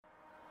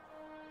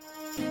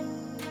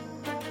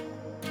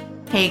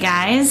Hey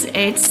guys,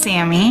 it's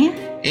Sammy.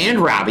 And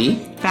Robbie.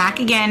 Back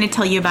again to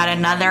tell you about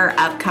another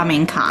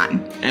upcoming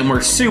con. And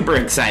we're super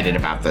excited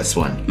about this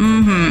one.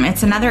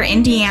 It's another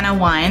Indiana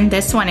one.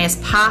 This one is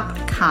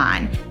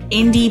PopCon.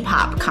 Indie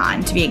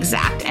PopCon to be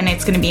exact. And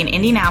it's going to be in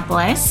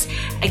Indianapolis,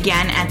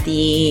 again at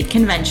the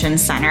Convention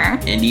Center.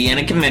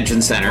 Indiana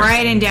Convention Center.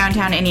 Right in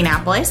downtown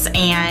Indianapolis.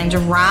 And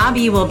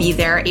Robbie will be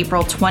there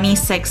April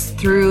 26th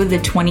through the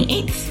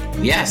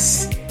 28th.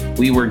 Yes.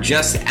 We were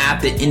just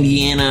at the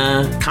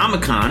Indiana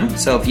Comic-Con,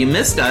 so if you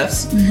missed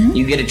us,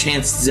 you get a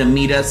chance to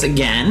meet us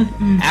again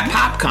at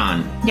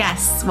PopCon.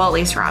 Yes, well, at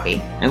least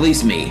Robbie. At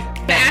least me.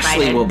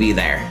 Ashley will be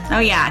there. Oh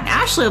yeah,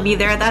 Ashley will be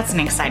there. That's an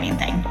exciting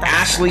thing.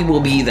 Ashley will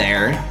be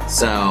there,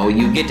 so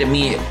you get to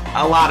meet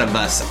a lot of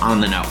us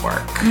on the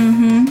network.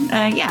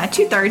 Yeah,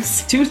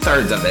 2/3.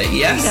 2/3 of it,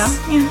 yes.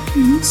 There you go.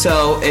 Yeah.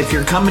 So if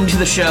you're coming to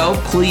the show,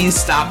 please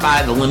stop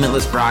by the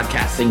Limitless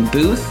Broadcasting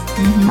booth.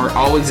 We're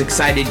always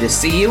excited to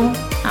see you.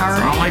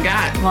 That's all I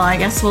got. Well, I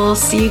guess we'll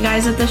see you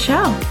guys at the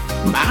show.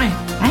 Bye.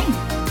 Bye.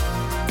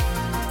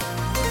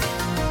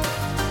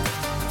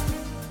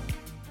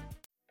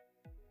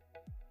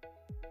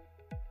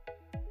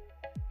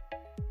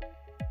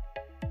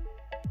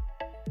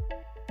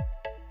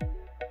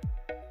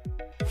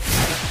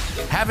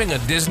 Having a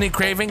Disney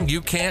craving you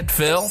can't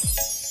fill?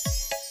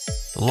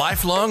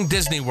 Lifelong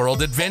Disney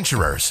World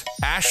adventurers,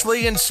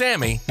 Ashley and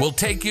Sammy will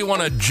take you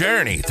on a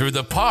journey through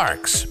the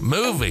parks,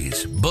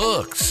 movies,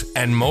 books,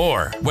 and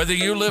more. Whether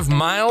you live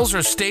miles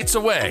or states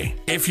away,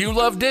 if you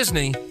love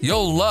Disney,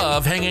 you'll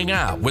love hanging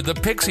out with the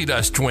Pixie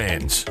Dust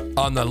Twins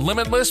on the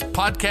Limitless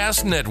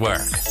Podcast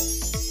Network.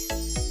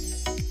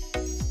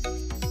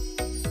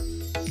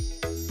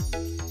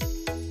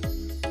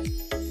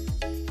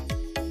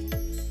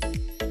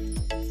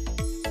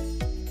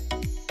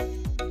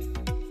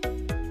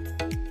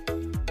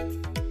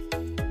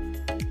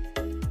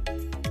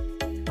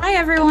 Hi,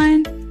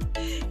 everyone.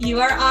 You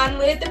are on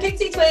with the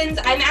Pixie Twins.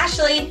 I'm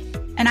Ashley.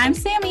 And I'm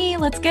Sammy.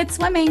 Let's get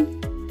swimming.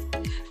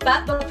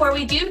 But before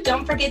we do,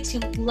 don't forget to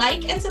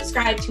like and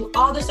subscribe to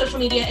all the social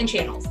media and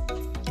channels.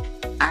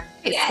 All right.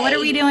 So what are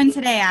we doing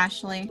today,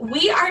 Ashley?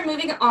 We are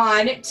moving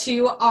on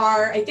to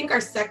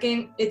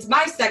it's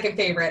my second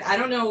favorite. I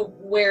don't know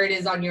where it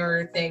is on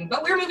your thing,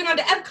 but we're moving on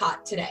to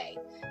Epcot today.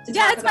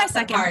 Yeah, it's my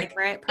second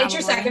favorite. Probably. It's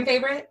your second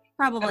favorite?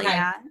 Probably, Okay.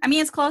 yeah. I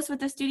mean, it's close with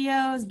the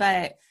studios,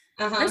 but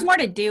there's more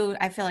to do,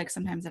 I feel like,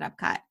 sometimes at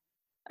Epcot.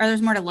 Or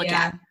there's more to look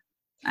at.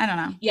 I don't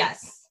know.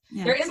 Yes.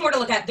 Yeah. There is more to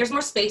look at. There's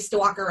more space to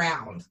walk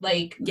around.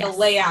 Like, the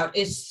layout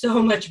is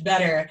so much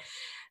better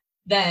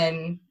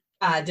than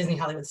Disney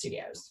Hollywood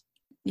Studios.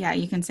 Yeah,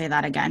 you can say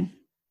that again.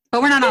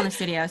 But we're not on the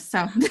studios,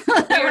 so.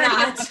 We're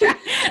not.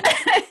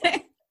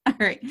 All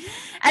right.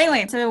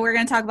 Anyway, so we're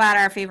going to talk about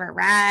our favorite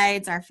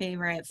rides, our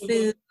favorite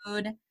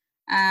food,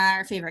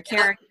 our favorite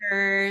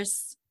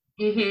characters.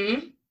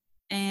 And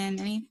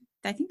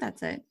I think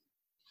that's it.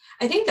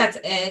 I think that's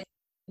it.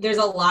 There's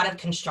a lot of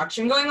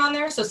construction going on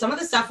there. So some of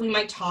the stuff we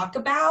might talk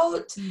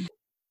about,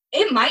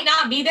 it might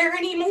not be there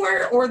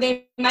anymore, or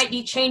they might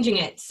be changing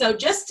it. So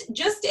just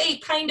a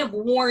kind of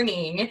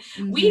warning.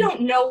 We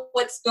don't know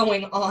what's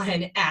going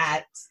on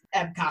at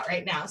Epcot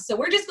right now. So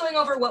we're just going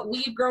over what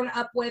we've grown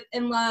up with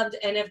and loved.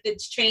 And if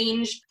it's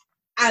changed,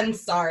 I'm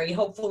sorry.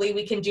 Hopefully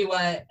we can do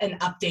an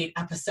update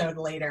episode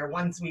later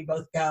once we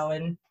both go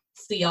and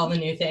see all the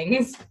new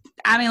things.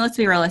 I mean, let's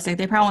be realistic.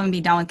 They probably won't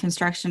be done with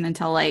construction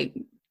until like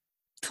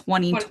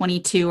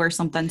 2022 or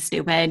something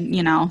stupid,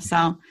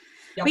 so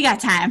we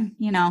got time,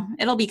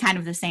 it'll be kind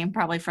of the same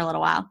probably for a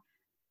little while.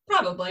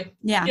 Probably.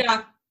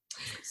 Yeah.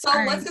 So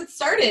let's get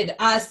started.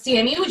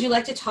 Sammy, would you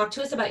like to talk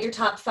to us about your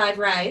top 5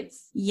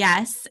 rides?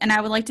 Yes. And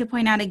I would like to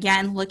point out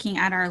again, looking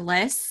at our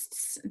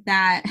lists,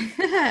 that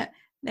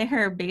they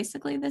are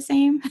basically the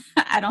same.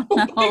 I don't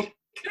know. Oh my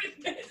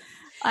goodness.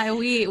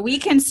 We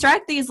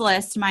construct these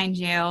lists, mind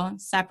you,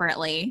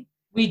 separately.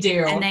 We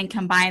do. And then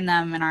combine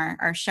them in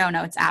our show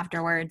notes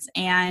afterwards.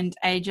 And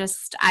I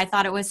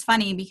thought it was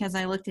funny because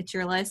I looked at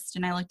your list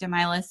and I looked at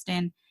my list,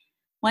 and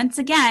once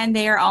again,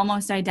 they are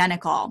almost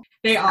identical.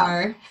 They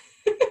are.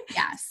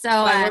 Yeah.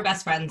 So we're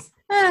best friends.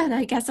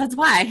 I guess that's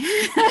why.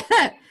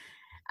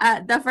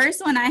 The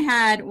first one I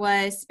had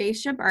was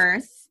Spaceship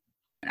Earth.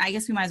 I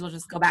guess we might as well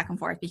just go back and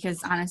forth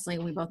because honestly,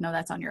 we both know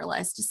that's on your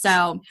list.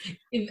 So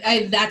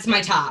that's my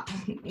top.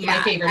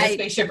 My favorite is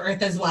Spaceship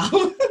Earth as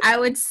well. I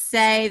would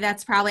say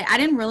that's probably, I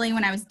didn't really,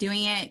 when I was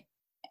doing it,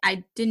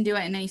 I didn't do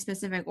it in any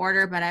specific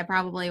order, but I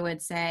probably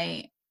would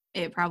say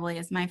it probably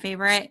is my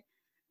favorite.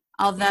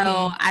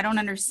 Although I don't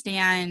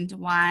understand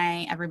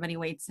why everybody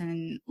waits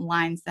in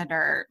lines that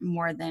are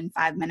more than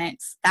 5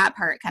 minutes. That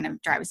part kind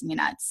of drives me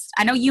nuts.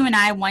 I know you and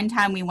I, one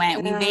time we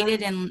went, we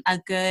waited in a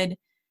good,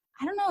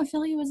 I don't know, I feel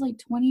like it was like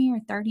 20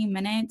 or 30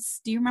 minutes.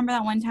 Do you remember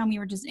that one time we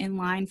were just in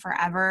line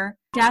forever?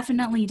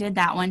 Definitely did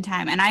that one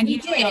time. And I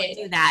usually don't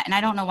do that. And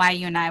I don't know why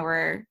you and I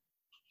were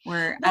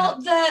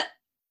well,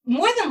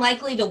 more than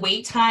likely the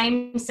wait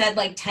time said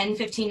like 10,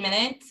 15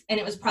 minutes, and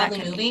it was probably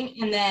moving.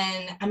 And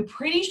then I'm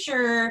pretty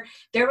sure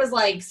there was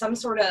like some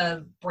sort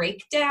of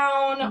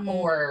breakdown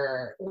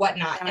or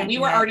whatnot. And we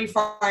were already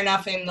far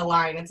enough in the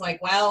line. It's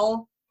like,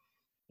 well,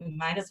 we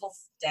might as well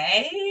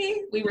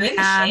stay. We were in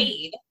the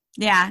shade.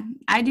 Yeah,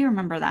 I do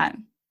remember that.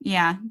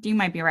 Yeah, you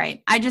might be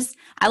right. I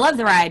love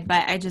the ride,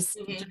 but I just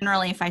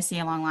generally, if I see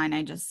a long line,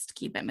 I just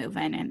keep it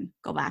moving and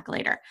go back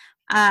later.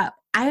 I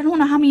don't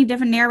know how many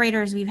different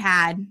narrators we've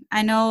had.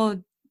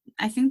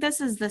 I think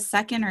this is the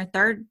second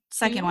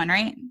one,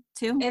 right?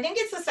 Two? I think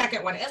it's the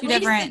second one. Two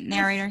different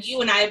narrators.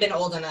 You and I have been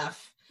old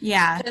enough.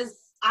 Yeah. Because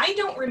I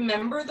don't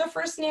remember the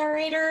first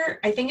narrator.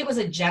 I think it was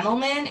a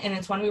gentleman, and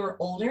it's when we were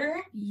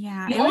older.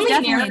 Yeah, it was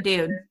definitely a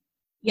dude.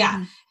 Yeah.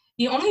 Mm-hmm.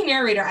 The only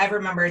narrator I've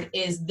remembered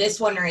is this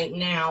one right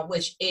now,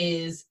 which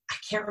is, I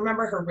can't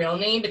remember her real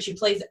name, but she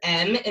plays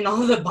M in all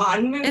the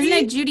Bond movies. Isn't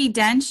it Judi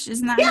Dench?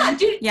 Isn't that Yeah,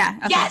 her? Yeah.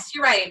 Okay. Yes,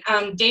 you're right.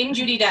 Dame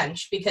Judi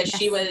Dench, because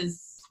she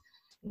was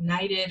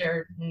knighted,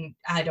 or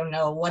I don't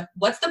know.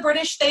 What's the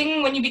British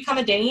thing when you become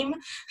a dame?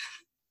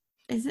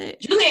 Is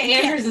it? Julia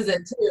Andrews is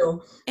it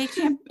too.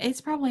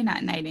 It's probably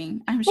not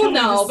knighting. I'm sure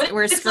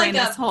we're screwing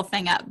this whole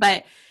thing up,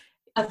 but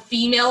a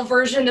female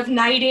version of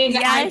knighting.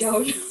 Yes, I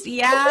don't.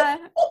 Yeah.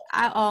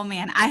 Oh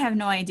man, I have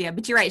no idea.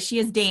 But you're right. She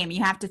is Dame.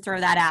 You have to throw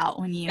that out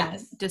when you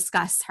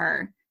discuss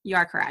her. You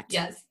are correct.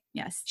 Yes.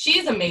 Yes.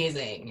 She's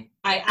amazing.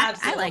 I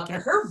absolutely like love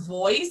it. Her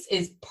voice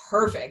is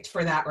perfect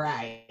for that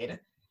ride.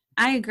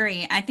 I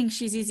agree. I think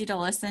she's easy to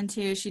listen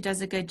to. She does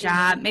a good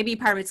job. Maybe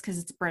part of it's because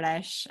it's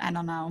British. I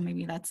don't know.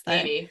 Maybe that's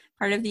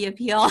part of the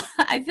appeal.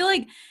 I feel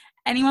like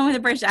anyone with a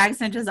British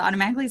accent just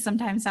automatically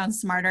sometimes sounds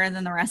smarter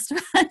than the rest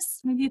of us.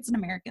 Maybe it's an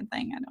American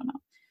thing. I don't know.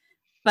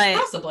 But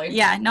possibly.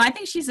 Yeah, no, I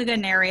think she's a good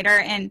narrator.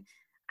 And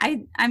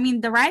I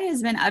mean, the ride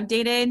has been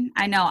updated.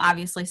 I know,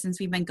 obviously, since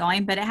we've been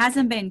going, but it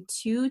hasn't been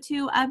too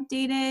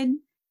updated.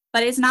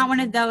 But it's not one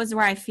of those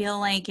where I feel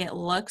like it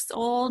looks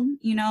old,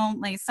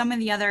 like some of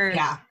the other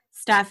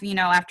stuff,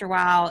 after a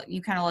while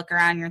you kind of look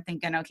around and you're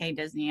thinking, okay,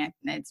 Disney,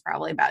 it's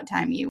probably about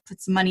time you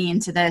put some money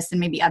into this and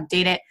maybe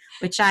update it,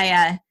 which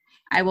I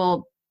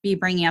will be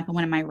bringing up in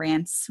one of my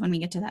rants when we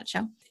get to that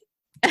show.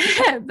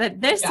 But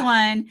this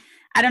one,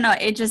 I don't know.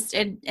 It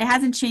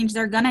hasn't changed.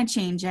 They're going to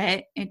change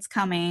it. It's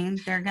coming.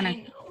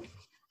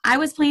 I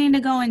was planning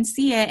to go and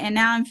see it, and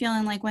now I'm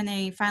feeling like when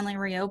they finally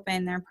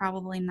reopen, they're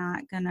probably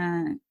not going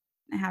to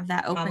have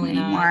that open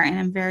anymore. And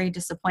I'm very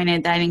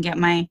disappointed that I didn't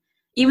get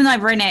even though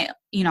I've ridden it,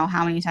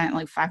 how many times,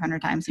 like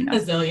 500 times, a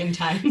zillion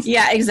times.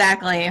 Yeah,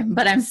 exactly.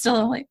 But I'm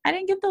still like, I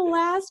didn't get the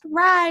last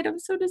ride. I'm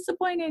so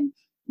disappointed.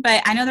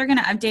 But I know they're going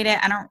to update it.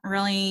 I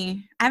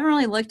haven't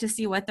really looked to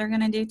see what they're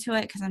going to do to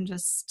it, because I'm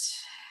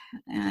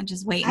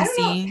just wait and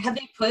see.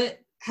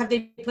 Have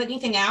they put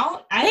anything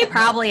out? They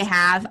probably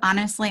have.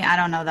 Honestly, I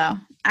don't know though.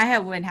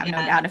 Would have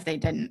no doubt if they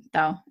didn't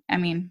though. I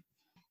mean,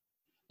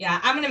 yeah,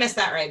 I'm going to miss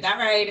that ride. That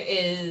ride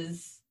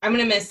I'm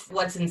going to miss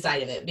what's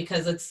inside of it,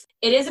 because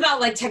it is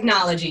about like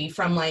technology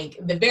from like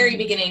the very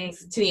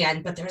beginnings to the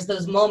end, but there's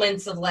those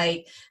moments of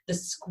like the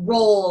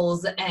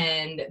scrolls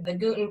and the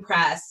Guten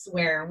Press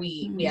where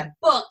we have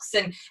books,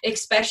 and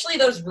especially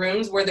those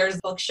rooms where there's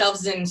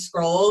bookshelves and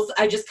scrolls.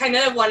 I just kind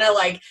of want to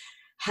like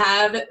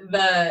have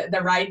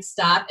the ride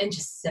stop and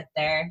just sit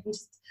there and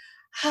just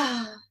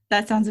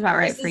that sounds about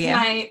right for you.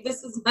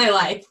 This is my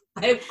life.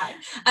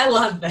 I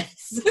love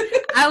this.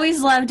 I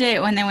always loved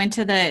it when they went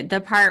to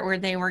the part where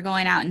they were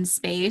going out in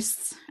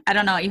space. I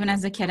don't know, even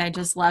as a kid, I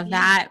just love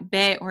that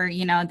bit where,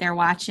 they're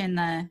watching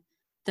the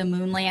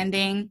moon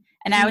landing.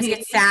 And I always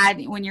get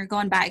sad when you're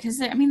going back, because,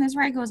 I mean, this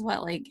ride goes,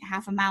 like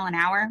half a mile an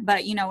hour?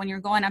 But, when you're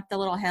going up the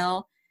little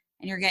hill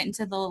and you're getting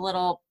to the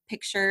little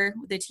picture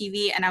with the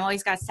TV, and I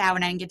always got sad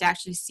when I didn't get to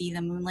actually see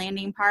the moon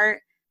landing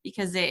part,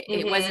 because it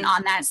wasn't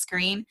on that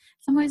screen.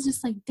 So I'm always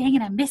just like, dang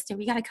it, I missed it.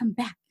 We got to come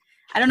back.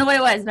 I don't know what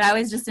it was, but I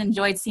always just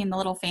enjoyed seeing the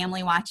little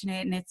family watching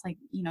it. And it's like,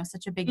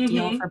 such a big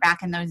deal for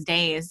back in those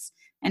days.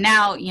 And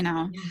now,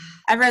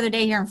 every other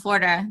day here in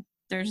Florida,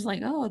 they're just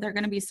like, oh, they're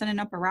going to be sending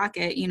up a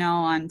rocket,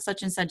 on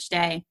such and such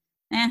day.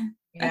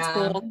 That's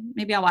cool.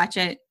 Maybe I'll watch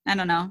it. I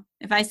don't know.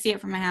 If I see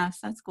it from my house,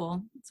 that's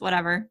cool. It's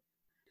whatever.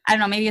 I don't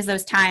know. Maybe it's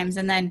those times.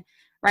 And then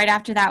right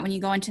after that, when you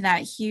go into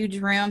that huge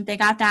room, they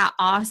got that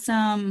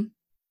awesome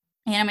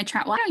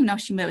animatronic. Well, I don't even know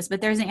if she moves,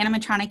 but there's an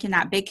animatronic in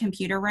that big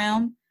computer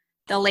room.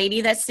 The lady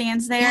that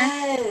stands there,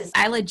 yes.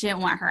 I legit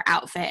want her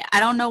outfit.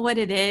 I don't know what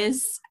it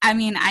is. I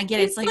mean, I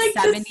get it's like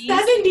 70s.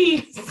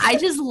 The 70s. I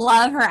just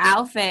love her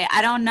outfit.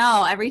 I don't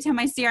know. Every time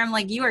I see her, I'm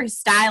like, you are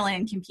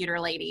styling, computer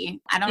lady.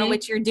 I don't know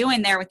what you're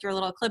doing there with your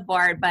little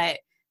clipboard, but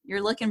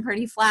you're looking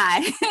pretty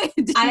fly.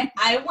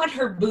 I want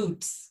her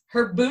boots.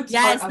 Her boots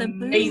are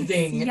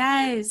amazing. Boots.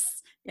 Yes.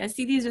 Yeah,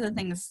 see, these are the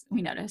things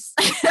we notice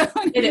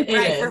it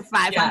is. For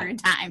 500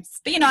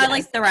 times. But, I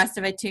like the rest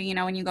of it, too,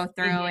 when you go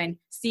through and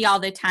see all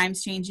the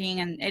times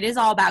changing. And it is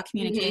all about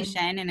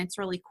communication, and it's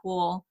really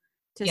cool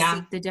to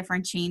see the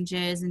different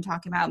changes and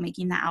talk about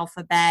making the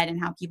alphabet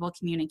and how people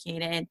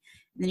communicated. And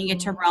then you get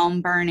to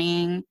Rome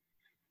burning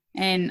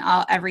and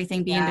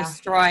everything being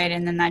destroyed,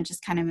 and then that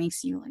just kind of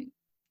makes you, like,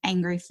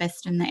 angry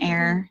fist in the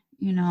air,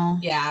 you know.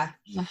 Yeah.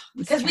 Ugh,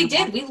 Because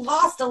we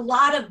lost a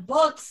lot of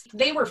books.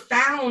 They were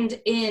found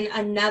in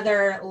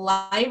another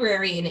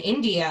library in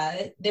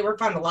India. They were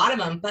found a lot of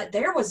them, but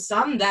there was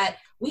some that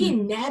we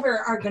never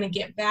are going to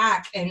get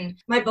back. And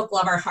my book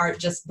lover heart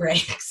just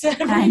breaks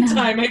every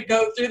time I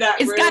go through that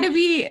It's room. got to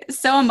be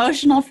so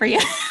emotional for you.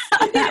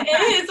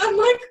 It is. I'm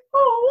like,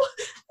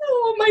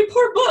 oh, my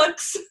poor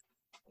books.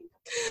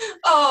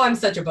 Oh, I'm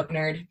such a book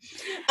nerd.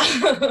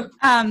 But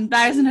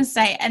I was gonna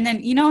say, and then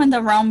in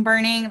the Rome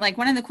burning, like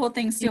one of the cool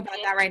things too about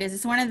that, right, is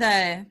it's one of the,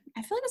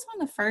 I feel like it's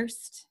one of the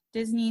first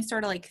Disney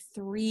sort of like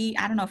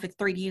I don't know if it's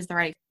 3D is the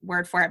right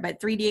word for it, but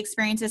 3D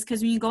experiences,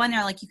 because when you go in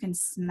there, like you can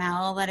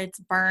smell that it's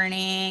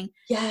burning.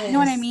 Yes. You know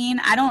what I mean?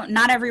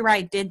 Not every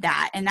ride did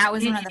that, and that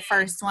was one of the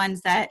first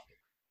ones that,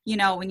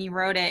 when you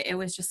wrote it, it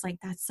was just like,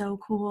 that's so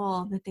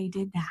cool that they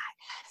did that.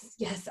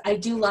 Yes, I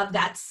do love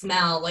that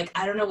smell. Like,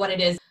 I don't know what it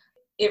is.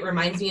 It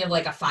reminds me of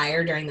like a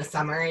fire during the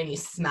summer and you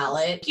smell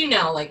it,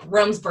 like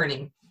Rome's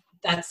burning.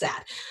 That's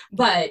sad.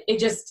 But it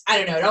just, I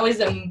don't know. It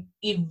always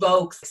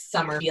evokes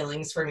summer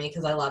feelings for me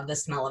because I love the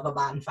smell of a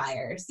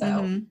bonfire.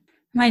 So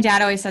My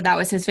dad always said that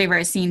was his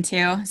favorite scene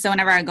too. So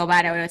whenever I go by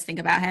it, I would always think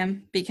about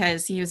him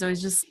because he's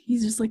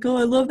just like, oh,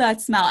 I love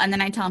that smell. And then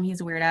I tell him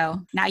he's a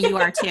weirdo. Now you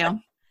are too.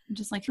 I'm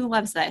just like, who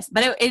loves this?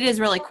 But it is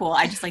really cool.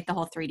 I just like the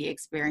whole 3D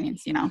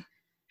experience,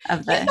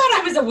 of the. I thought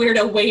I was a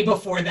weirdo way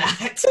before that.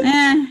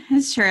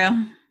 It's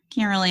true.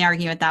 Can't really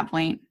argue at that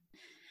point.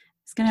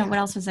 What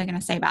else was I going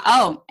to say about?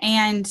 Oh,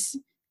 and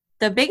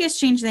the biggest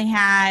change they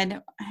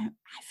had, I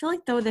feel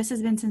like though this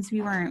has been since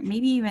we were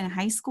maybe even in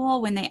high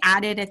school when they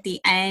added at the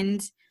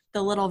end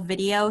the little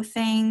video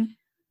thing.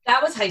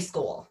 That was high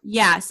school.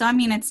 Yeah. So, I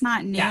mean, it's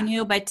not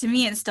new, but to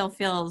me, it still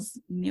feels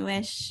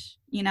newish,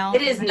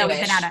 It is newish.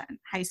 We've been out of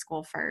high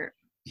school for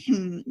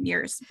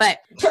years. But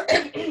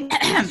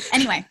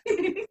anyway,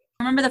 I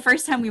remember the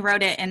first time we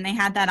wrote it and they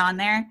had that on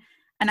there.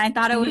 And I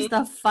thought it was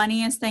the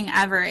funniest thing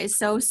ever. It's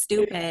so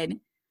stupid.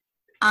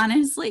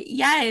 Honestly,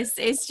 yes.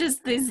 It's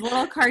just these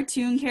little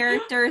cartoon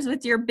characters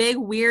with your big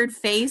weird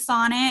face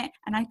on it.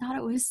 And I thought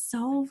it was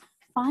so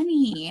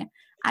funny.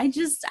 I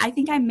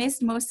think I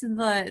missed most of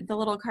the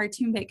little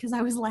cartoon bit because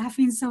I was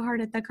laughing so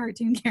hard at the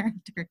cartoon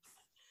characters.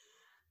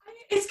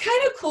 It's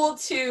kind of cool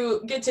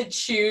to get to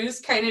choose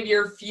kind of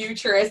your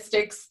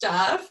futuristic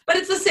stuff, but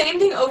it's the same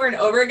thing over and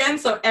over again.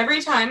 So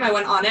every time I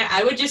went on it,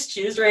 I would just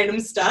choose random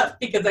stuff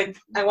because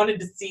I wanted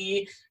to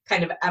see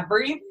kind of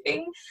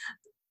everything.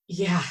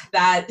 Yeah,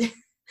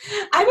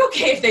 I'm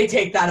okay if they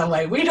take that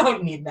away. We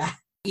don't need that.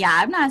 Yeah,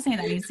 I'm not saying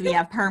that needs to be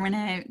a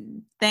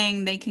permanent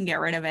thing. They can get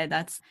rid of it.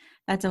 That's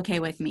okay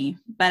with me.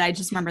 But I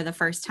just remember the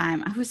first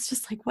time I was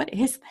just like, what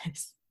is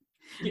this?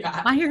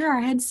 Yeah. Why are our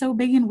heads so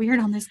big and weird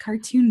on this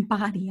cartoon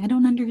body? I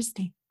don't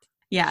understand.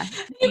 Yeah.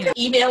 You can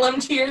email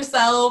them to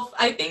yourself.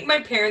 I think my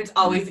parents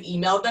always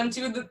emailed them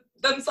to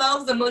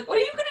themselves. I'm like, what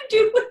are you going to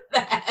do with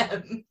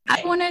them?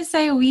 I want to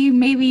say we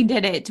maybe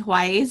did it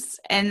twice.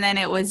 And then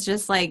it was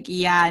just like,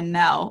 yeah,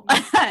 no.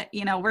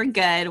 We're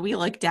good. We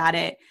looked at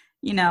it.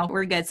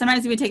 We're good.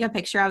 Sometimes we would take a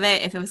picture of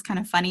it if it was kind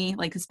of funny,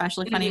 like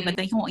especially funny. But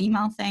the whole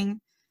email thing,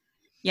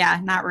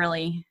 yeah, not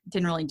really.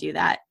 Didn't really do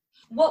that.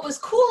 What was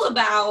cool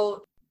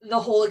about the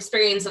whole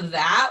experience of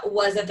that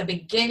was at the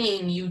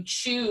beginning you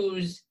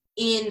choose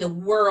in the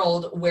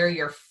world where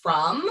you're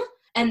from,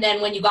 and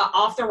then when you got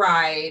off the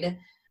ride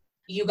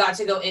you got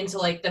to go into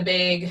like the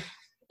big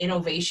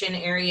innovation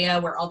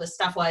area where all this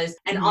stuff was,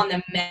 and on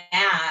the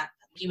map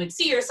you would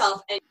see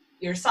yourself and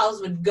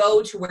yourselves would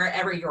go to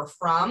wherever you're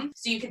from,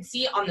 so you could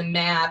see on the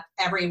map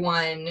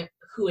everyone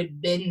who had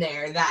been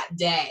there that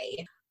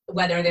day,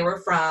 whether they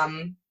were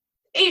from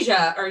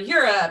Asia or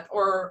Europe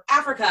or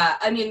Africa.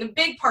 I mean, the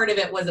big part of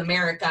it was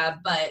America,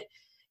 but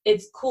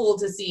it's cool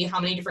to see how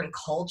many different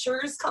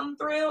cultures come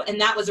through.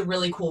 And that was a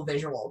really cool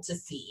visual to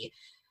see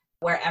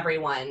where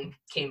everyone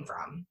came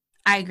from.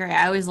 I agree.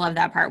 I always love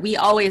that part. We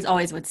always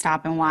would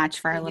stop and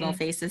watch for our little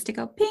faces to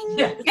go ping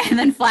and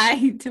then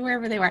fly to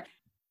wherever they were.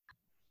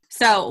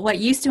 So what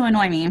used to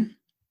annoy me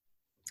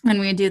when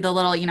we would do the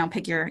little,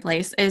 pick your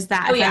place is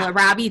that if I let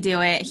Robbie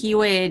do it, he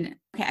would...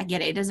 Okay, I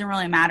get it. It doesn't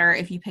really matter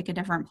if you pick a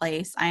different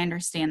place. I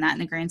understand that in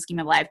the grand scheme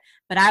of life.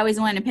 But I always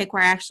wanted to pick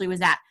where I actually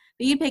was at.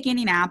 But you'd pick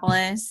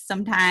Indianapolis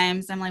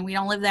sometimes. I'm like, we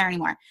don't live there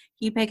anymore.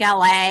 You pick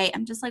LA.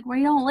 I'm just like,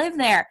 we don't live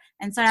there.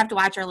 And so I'd have to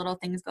watch our little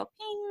things go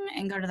ping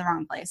and go to the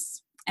wrong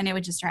place. And it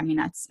would just drive me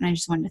nuts. And I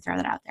just wanted to throw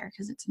that out there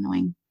because it's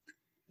annoying.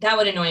 That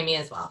would annoy me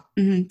as well.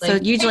 Mm-hmm. Like, so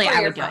usually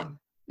I would do it.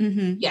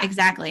 Mm-hmm. Yeah.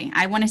 Exactly.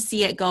 I want to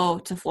see it go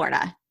to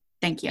Florida.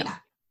 Thank you. Yeah.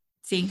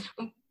 See?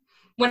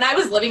 When I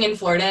was living in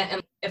Florida,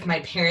 and if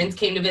my parents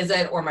came to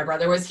visit or my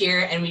brother was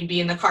here and we'd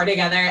be in the car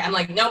together, I'm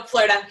like, nope,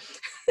 Florida.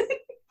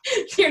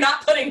 You're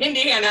not putting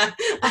Indiana.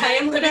 I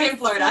am living in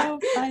Florida. So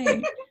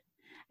funny.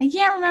 I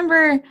can't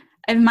remember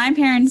if my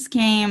parents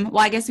came.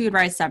 Well, I guess we would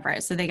ride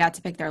separate. So they got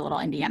to pick their little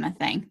Indiana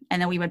thing.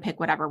 And then we would pick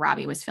whatever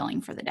Robbie was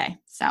feeling for the day.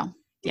 So,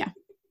 yeah.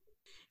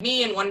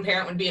 Me and one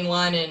parent would be in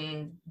one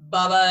and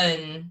Bubba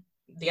and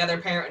the other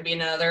parent would be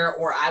another,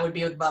 or I would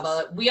be with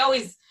Bubba. We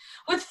always,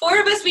 with 4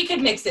 of us, we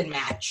could mix and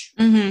match.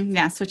 Mm-hmm.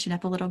 Yeah, switch it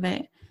up a little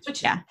bit.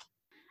 Yeah.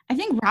 I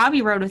think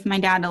Robbie rode with my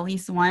dad at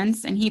least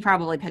once, and he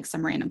probably picked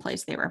some random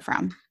place they were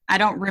from. I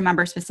don't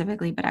remember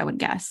specifically, but I would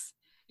guess.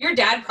 Your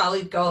dad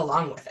probably go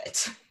along with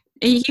it.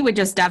 He would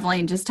just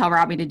definitely just tell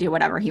Robbie to do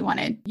whatever he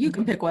wanted. You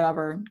can pick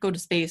whatever. Go to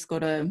space. Go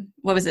to,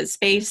 what was it?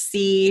 Space,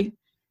 sea.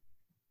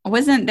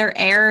 Wasn't there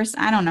airs?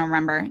 I don't know,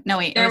 remember. No,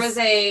 wait. There was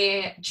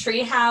a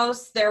tree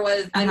house. There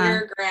was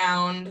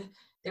underground.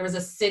 There was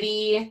a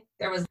city.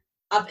 There was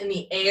up in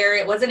the air.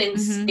 It wasn't in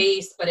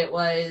space, but it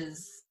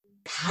was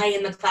high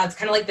in the clouds,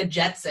 kind of like the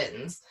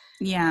Jetsons.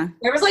 Yeah.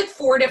 There was like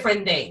 4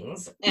 different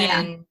things.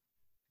 And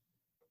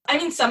I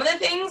mean, some of the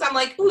things I'm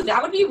like, ooh,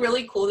 that would be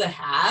really cool to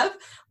have.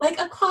 Like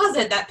a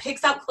closet that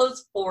picks out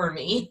clothes for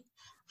me.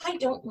 I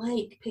don't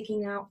like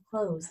picking out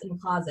clothes in the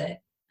closet,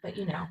 but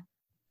you know.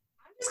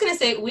 I'm just going to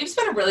say, we've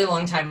spent a really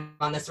long time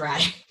on this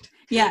ride.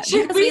 Yeah,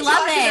 because we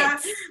love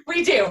it.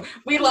 We do.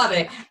 We love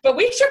it. But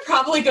we should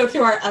probably go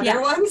through our other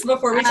ones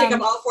before we take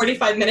up all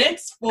 45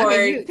 minutes for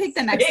you pick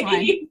the next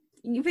one.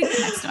 You pick the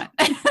next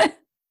one.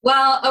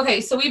 Well,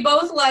 okay, so we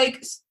both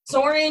like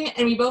soaring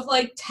and we both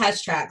like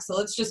Test Track. So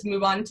let's just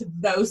move on to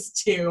those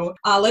 2.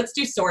 Let's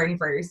do soaring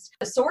first.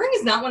 Soaring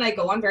is not one I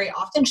go on very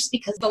often just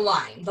because the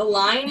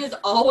line is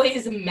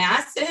always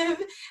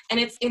massive and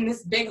it's in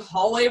this big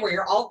hallway where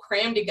you're all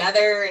crammed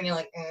together and you're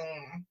like,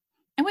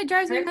 And what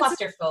drives me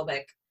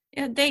claustrophobic.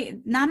 They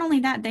not only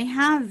that, they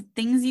have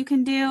things you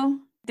can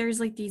do. There's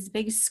like these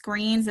big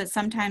screens that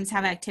sometimes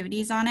have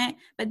activities on it,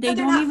 but they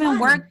don't even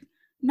work.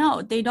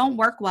 No, they don't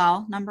work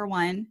well. Number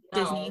 1,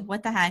 Disney,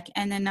 what the heck?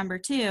 And then number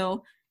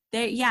 2,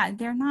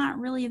 they're not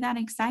really that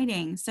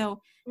exciting.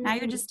 So now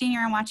you're just standing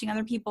around watching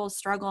other people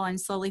struggle and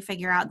slowly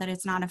figure out that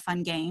it's not a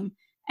fun game.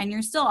 And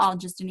you're still all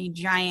just in a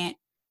giant,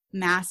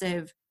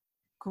 massive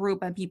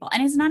group of people.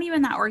 And it's not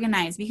even that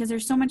organized because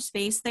there's so much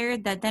space there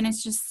that then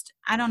it's just,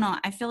 I don't know.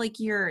 I feel like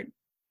you're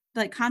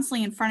like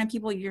constantly in front of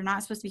people you're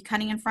not supposed to be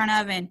cutting in front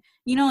of. And,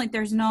 you know, like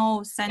there's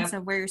no sense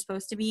of where you're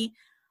supposed to be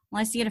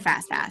unless you get a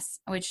fast pass,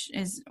 which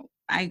is,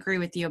 I agree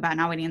with you about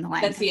not waiting in the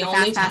line. That's the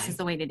only fast pass is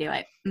the way to do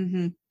it.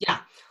 Mm-hmm. Yeah.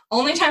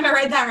 Only time I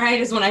ride that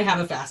ride is when I have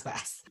a fast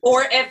pass.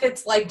 Or if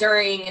it's like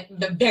during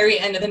the very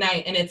end of the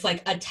night and it's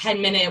like a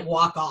 10-minute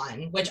walk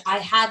on, which I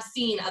have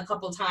seen a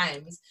couple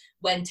times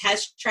when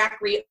Test Track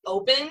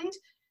reopened.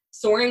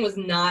 Soaring was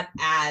not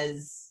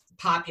as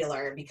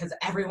popular because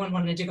everyone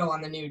wanted to go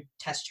on the new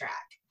Test Track.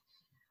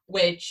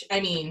 Which, I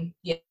mean,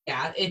 yeah,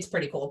 it's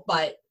pretty cool.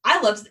 But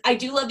I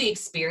do love the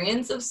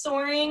experience of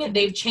soaring.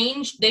 They've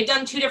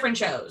done 2 different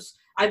shows.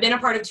 I've been a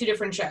part of 2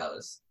 different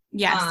shows.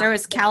 Yes, there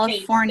was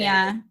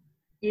California.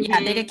 Yeah,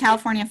 they did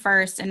California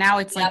first, and now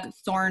it's like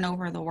soaring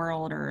over the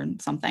world or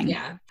something.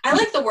 Yeah, I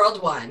like the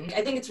world one.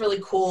 I think it's really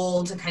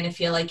cool to kind of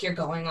feel like you're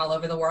going all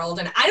over the world.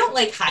 And I don't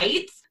like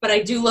heights, but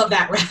I do love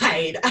that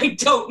ride. I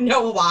don't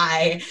know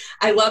why.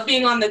 I love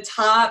being on the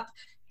top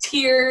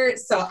tier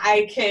so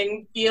I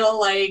can feel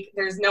like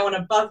there's no one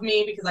above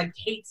me because I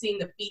hate seeing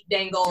the feet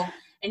dangle.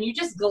 And you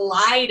just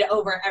glide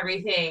over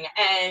everything.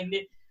 And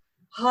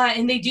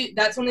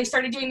that's when they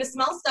started doing the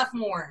smell stuff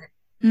more.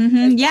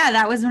 Mm-hmm. Yeah,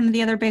 that was one of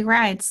the other big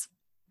rides.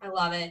 I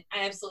love it.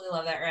 I absolutely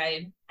love that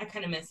ride. I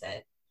kind of miss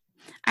it.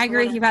 I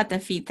agree with you about the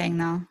feet thing,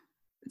 though.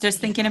 Just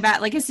thinking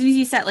about, like, as soon as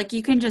you said, like,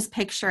 you can just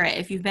picture it.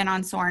 If you've been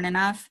on Soarin'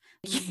 enough,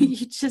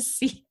 you just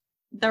see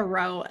the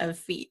row of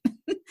feet.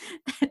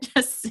 That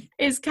just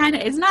is kind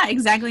of, it's not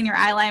exactly in your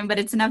eye line, but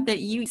it's enough that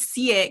you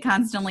see it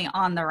constantly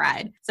on the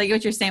ride. So like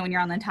what you're saying when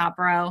you're on the top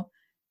row,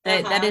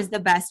 that is the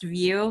best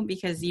view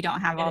because you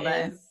don't have all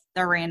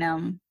the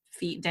random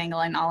feet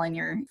dangling all in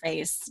your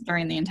face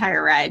during the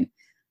entire ride.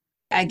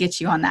 I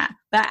get you on that.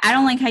 But I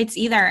don't like heights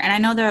either. And I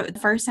know the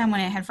first time when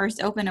it had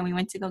first opened and we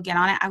went to go get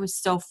on it, I was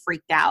so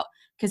freaked out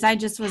because I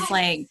just was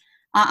like,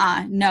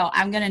 no,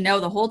 I'm going to know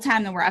the whole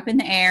time that we're up in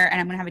the air and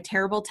I'm going to have a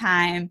terrible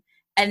time.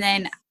 And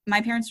then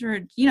my parents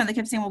were, they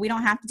kept saying, well, we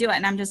don't have to do it.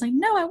 And I'm just like,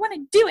 no, I want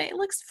to do it. It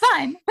looks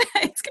fun.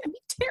 It's going to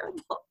be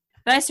terrible.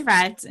 But I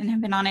survived and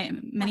have been on it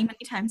many,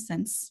 many times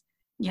since.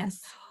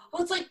 Yes.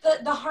 Well, it's like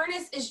the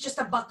harness is just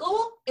a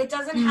buckle. It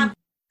doesn't have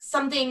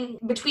something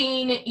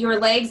between your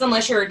legs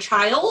unless you're a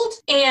child.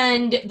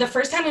 And the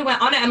first time we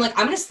went on it, I'm like,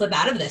 I'm going to slip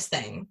out of this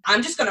thing.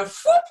 I'm just going to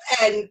whoop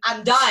and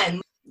I'm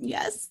done.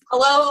 Yes.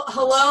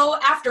 Hello,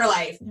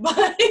 afterlife.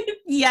 But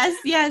yes.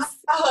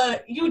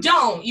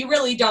 You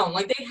really don't.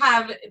 Like they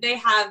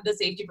have the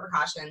safety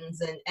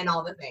precautions and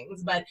all the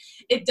things, but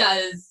it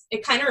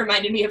kind of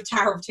reminded me of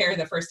Tower of Terror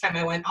the first time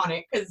I went on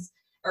it because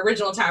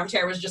original Tower of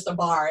Terror was just a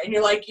bar and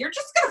you're like, you're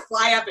just going to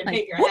fly up and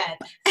hit your head.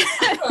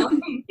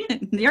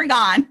 You're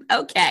gone.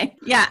 Okay.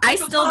 Yeah. I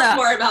still know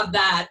more about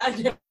that a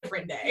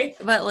different day.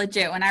 But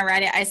legit, when I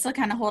ride it, I still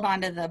kind of hold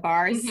on to the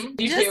bars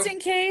just in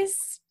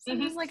case. So I'm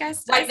just like, I White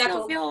still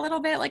knuckle. feel a little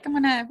bit like I'm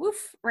gonna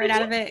woof right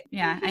out of it.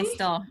 Yeah, I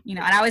still, and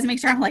I always make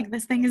sure I'm like,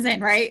 this thing is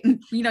in, right?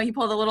 And, you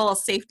pull the little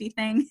safety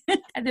thing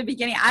at the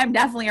beginning. I'm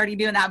definitely already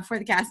doing that before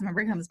the cast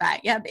member comes back.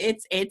 Yep,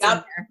 it's in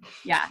there.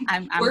 Yeah,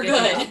 I'm We're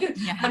good.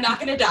 good. Yeah. I'm not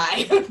gonna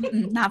die.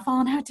 Not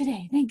falling out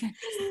today. Thank goodness.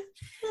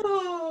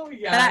 Oh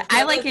yeah. But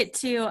I like it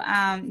too.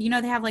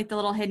 They have like the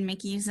little hidden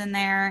Mickeys in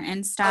there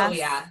and stuff. Oh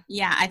yeah.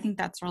 Yeah, I think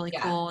that's really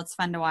cool. It's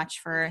fun to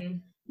watch for,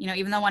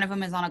 even though one of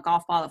them is on a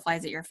golf ball that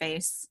flies at your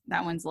face.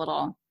 That one's a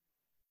little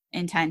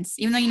intense.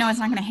 Even though it's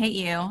not going to hit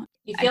you.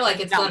 You feel like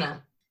it's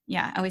gonna.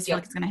 Yeah, I always feel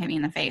like it's going to hit me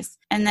in the face.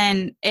 And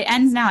then it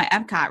ends now at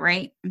Epcot,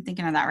 right? I'm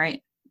thinking of that,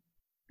 right?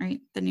 Right?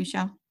 The new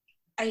show?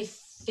 I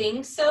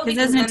think so.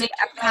 Because doesn't it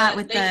Epcot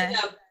with the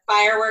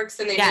fireworks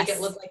and they make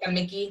it look like a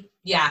Mickey?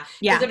 Yeah.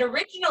 Yeah. Because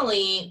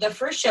originally, the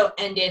first show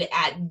ended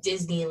at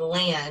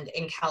Disneyland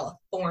in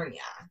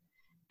California.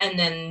 And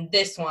then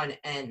this one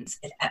ends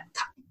at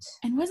Epcot.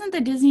 And wasn't the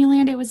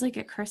Disneyland, it was like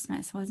at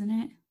Christmas, wasn't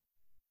it?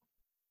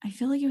 I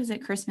feel like it was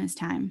at Christmas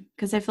time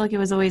because I feel like it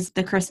was always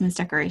the Christmas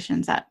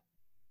decorations up.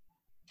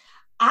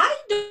 I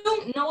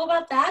don't know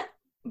about that,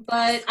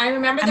 but I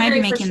remember I might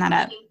be making that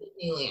up.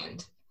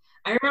 Disneyland.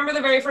 I remember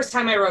the very first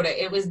time I wrote it.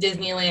 It was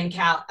Disneyland.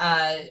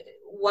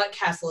 What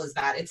castle is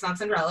that? It's not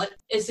Cinderella.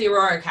 It's the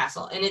Aurora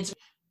Castle, and it's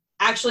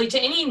actually, to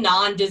any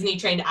non-Disney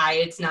trained eye,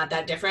 it's not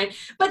that different.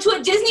 But to a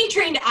Disney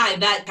trained eye,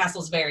 that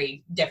castle's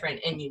very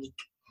different and unique.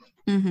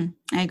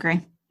 I agree.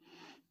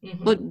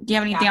 Well, do you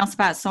have anything else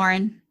about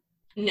Soarin'?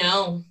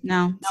 No.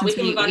 Since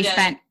we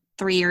spent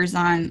 3 years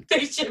on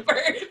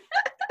Shipper.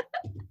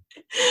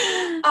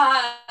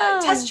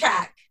 Test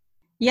Track.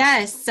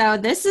 Yes. So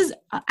this is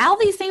all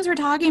these things we're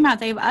talking about.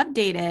 They've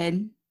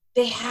updated.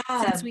 They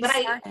have. Since we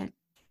started.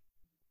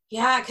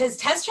 Yeah, because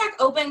Test Track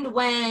opened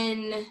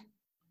when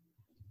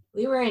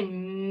we were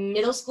in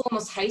middle school,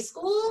 almost high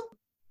school.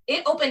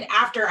 It opened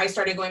after I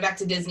started going back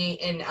to Disney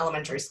in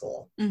elementary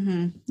school.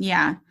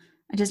 Yeah.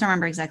 I just don't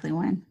remember exactly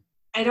when.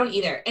 I don't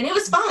either. And it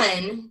was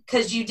fun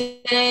because you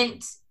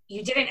didn't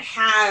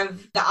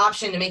have the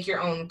option to make your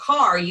own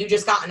car. You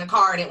just got in a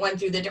car and it went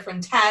through the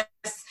different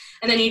tests.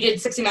 And then you did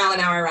 60 mile an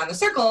hour around the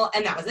circle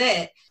and that was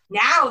it.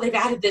 Now they've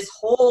added this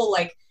whole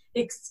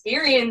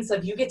experience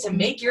of you get to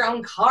make your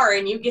own car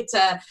and you get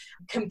to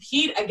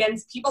compete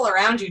against people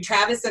around you.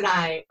 Travis and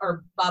I,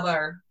 or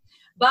Bubba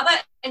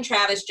and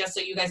Travis, just so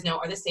you guys know,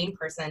 are the same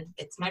person.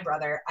 It's my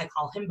brother. I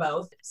call him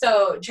both.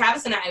 So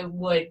Travis and I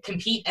would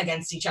compete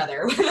against each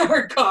other with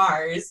our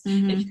cars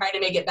and try to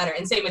make it better.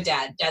 And same with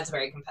Dad. Dad's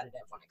very competitive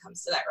when it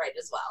comes to that ride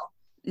as well.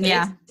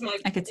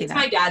 But I could see that.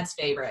 It's my dad's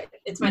favorite.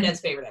 It's my dad's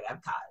favorite at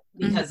Epcot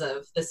because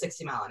of the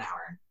 60 mile an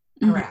hour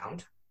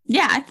around.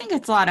 Yeah, I think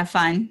it's a lot of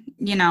fun,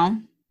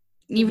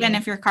 Even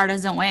if your car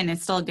doesn't win,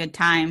 it's still a good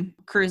time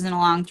cruising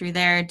along through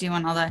there,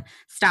 doing all the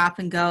stop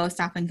and go,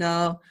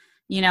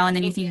 and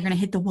then you think you're going to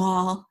hit the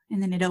wall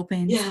and then it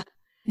opens. Yeah.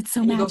 It's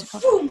so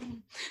magical.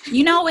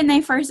 When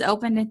they first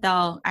opened it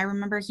though, I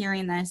remember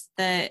hearing this,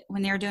 that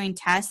when they were doing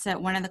tests that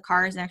one of the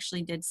cars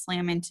actually did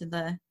slam into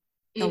the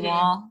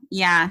wall.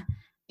 Yeah.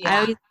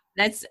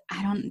 This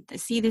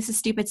is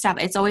stupid stuff.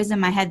 It's always in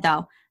my head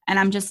though. And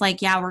I'm just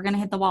like, yeah, we're going to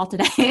hit the wall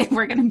today.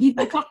 We're going to beat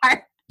the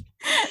car.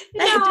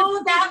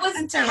 No, that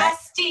was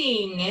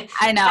testing.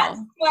 I know.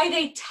 That's why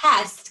they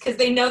test, because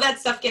they know that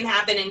stuff can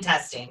happen in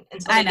testing.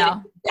 And so they get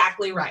it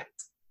exactly right.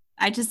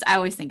 I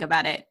always think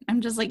about it.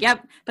 I'm just like,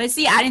 yep. But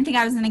see, I didn't think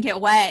I was going to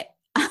get wet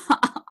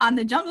on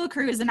the Jungle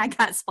Cruise and I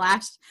got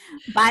splashed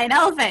by an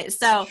elephant.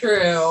 So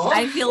true.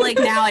 I feel like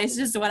now it's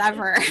just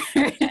whatever.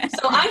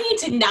 So I need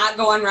to not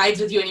go on rides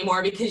with you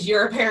anymore because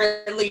you're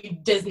apparently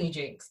Disney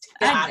jinxed.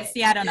 I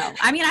don't know.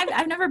 I mean,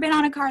 I've never been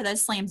on a car that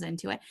slams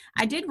into it.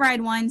 I did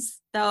ride once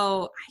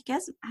though.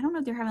 I don't know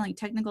if they're having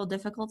technical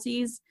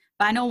difficulties,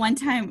 but I know one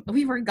time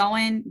we were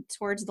going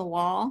towards the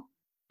wall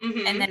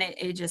and then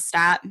it just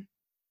stopped.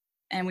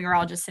 And we were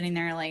all just sitting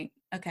there like,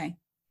 okay,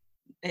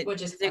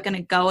 is it going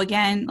to go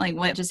again? Like,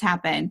 what just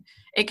happened?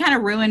 It kind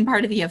of ruined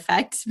part of the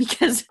effect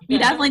because we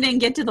definitely didn't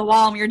get to the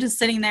wall. And we were just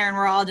sitting there and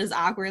we're all just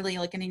awkwardly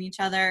looking at each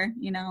other,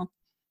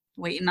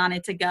 waiting on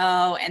it to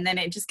go. And then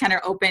it just kind of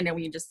opened and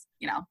we just,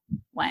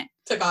 went.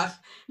 Took off.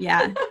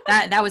 Yeah,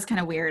 that was kind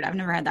of weird. I've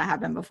never had that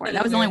happen before.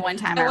 That was only one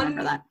time I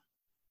remember that.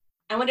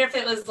 I wonder if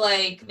it was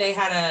they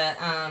had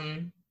a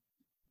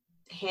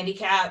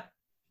handicap,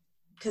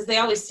 because they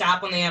always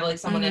stop when they have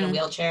someone in a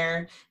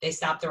wheelchair. They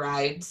stop the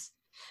rides.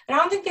 And I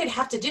don't think they'd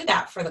have to do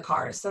that for the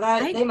cars. So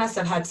they must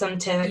have had some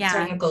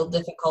technical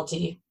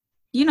difficulty.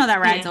 That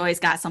ride's always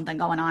got something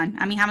going on.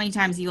 I mean, how many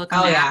times you look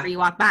on the app or you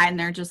walk by and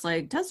they're just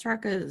like, Test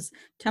Track is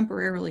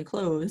temporarily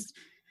closed.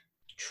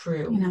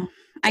 True.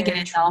 I get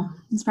it though.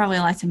 It's probably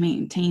a lot to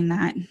maintain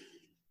that,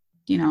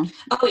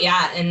 Oh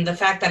yeah. And the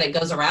fact that it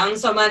goes around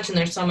so much and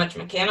there's so much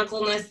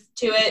mechanicalness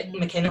to it.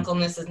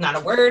 Mechanicalness is not a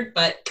word,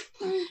 but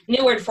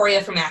new word for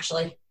you from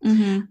Ashley.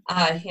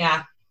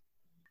 Yeah.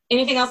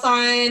 Anything else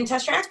on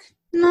Test Track?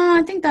 No,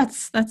 I think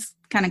that's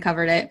kind of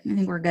covered it. I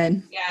think we're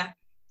good. Yeah.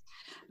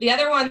 The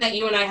other one that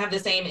you and I have the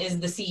same is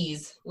the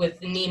Seas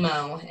with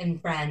Nemo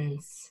and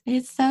friends.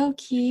 It's so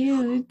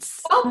cute.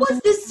 What was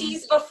the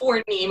seas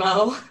before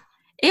Nemo?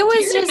 It was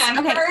Do you just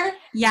remember? okay.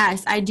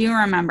 Yes, I do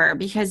remember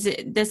because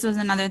this was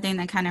another thing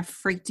that kind of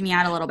freaked me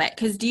out a little bit.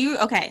 Because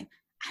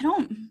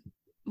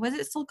was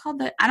it still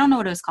called I don't know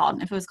what it was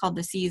called. If it was called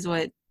the Seas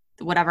with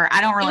whatever,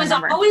 I don't really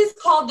remember. It was always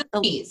called the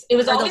Seas. It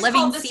was or always the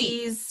Living called the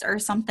Seas or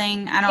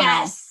something. I don't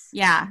know.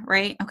 Yeah,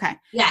 right? Okay.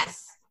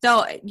 Yes.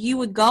 So you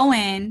would go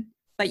in,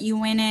 but you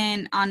went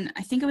in on,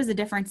 I think it was a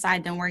different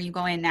side than where you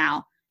go in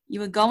now. You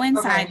would go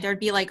inside. Okay.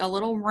 There'd be like a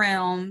little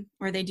room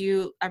where they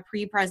do a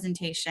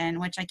pre-presentation,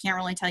 which I can't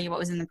really tell you what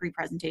was in the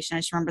pre-presentation. I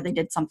just remember they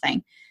did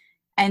something.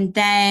 And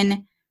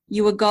then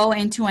you would go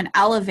into an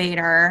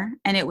elevator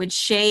and it would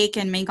shake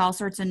and make all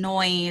sorts of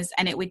noise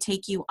and it would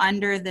take you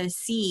under the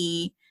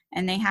sea.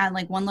 And they had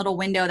like one little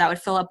window that would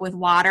fill up with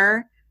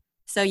water.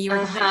 So you were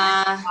going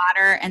under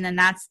water. And then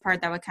that's the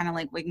part that would kind of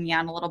like wig me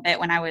out a little bit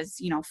when I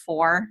was,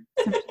 4.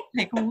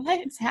 Like,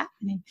 what's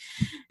happening?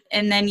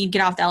 And then you'd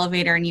get off the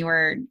elevator and you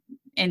were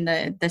in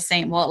the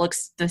same, well, it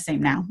looks the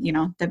same now,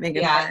 the big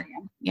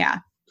aquarium. Yeah.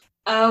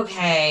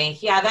 Okay.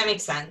 Yeah, that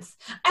makes sense.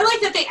 I like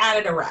that they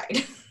added a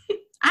ride.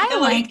 I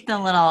like the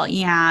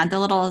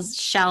little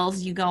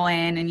shells you go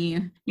in and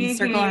you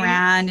circle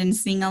around and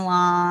sing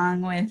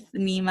along with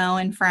Nemo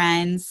and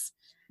friends.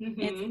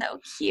 It's so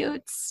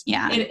cute.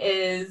 Yeah. It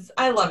is.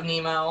 I love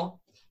Nemo.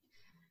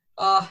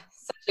 Oh,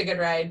 such a good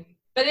ride.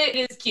 But it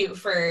is cute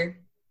for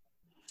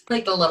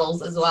like the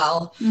littles as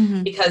well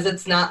because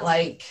it's not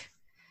like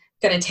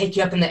going to take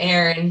you up in the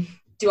air and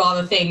do all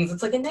the things.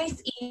 It's like a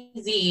nice,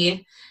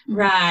 easy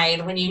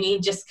ride when you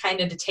need just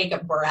kind of to take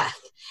a breath.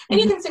 And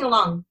you can sing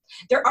along.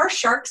 There are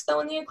sharks,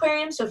 though, in the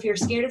aquarium. So if you're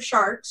scared of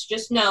sharks,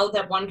 just know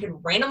that one could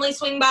randomly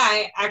swing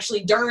by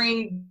actually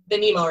during the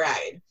Nemo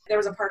ride. There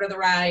was a part of the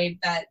ride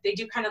that they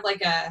do kind of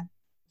like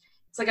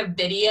it's like a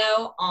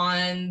video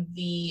on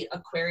the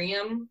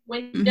aquarium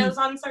windows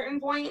on certain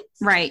points.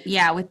 Right.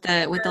 Yeah. With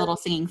the little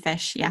singing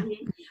fish. Yeah.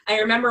 I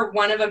remember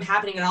one of them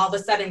happening and all of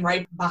a sudden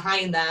right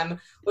behind them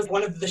was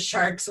one of the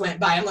sharks went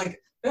by. I'm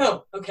like,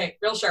 oh, okay.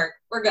 Real shark.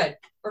 We're good.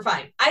 We're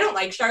fine. I don't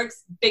like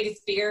sharks.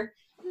 Biggest fear.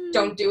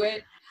 Don't do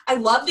it. I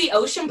love the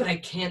ocean, but I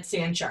can't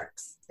stand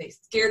sharks. They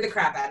scared the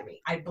crap out of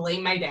me. I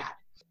blame my dad.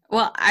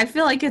 Well, I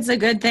feel like it's a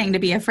good thing to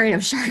be afraid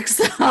of sharks.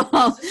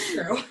 So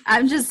True.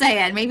 I'm just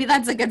saying, maybe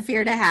that's a good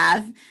fear to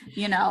have,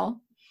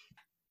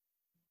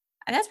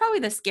 That's probably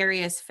the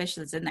scariest fish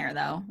that's in there,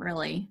 though,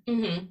 really,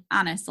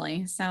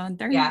 honestly. So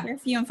they're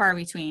few and far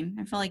between.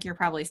 I feel like you're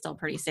probably still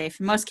pretty safe.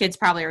 Most kids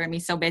probably are going to be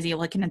so busy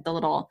looking at the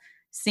little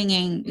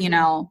singing,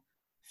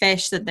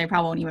 fish that they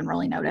probably won't even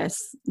really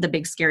notice the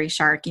big scary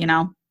shark,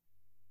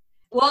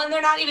 Well, and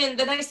they're not even,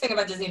 the nice thing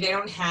about Disney, they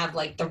don't have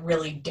like the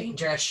really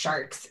dangerous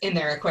sharks in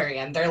their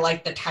aquarium. They're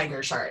like the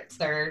tiger sharks.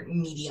 They're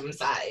medium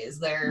size.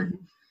 They're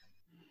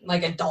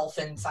like a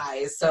dolphin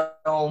size. So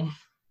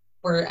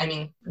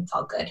it's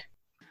all good.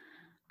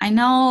 I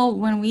know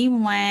when we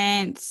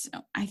went,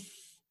 I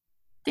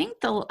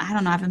don't know, I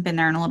haven't been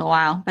there in a little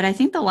while, but I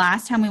think the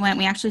last time we went,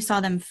 we actually saw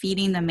them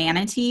feeding the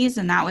manatees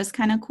and that was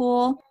kind of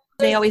cool.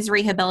 They always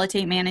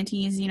rehabilitate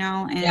manatees,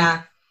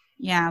 and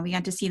yeah, we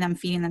got to see them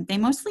feeding them. They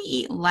mostly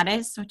eat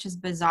lettuce, which is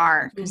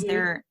bizarre because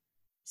they're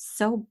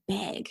so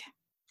big.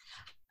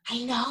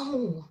 I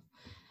know.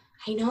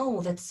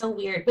 That's so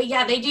weird. But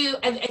yeah, they do.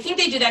 I think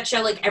they do that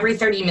show like every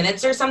 30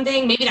 minutes or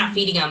something. Maybe not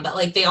feeding them, but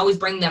like they always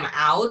bring them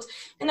out.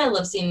 And I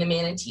love seeing the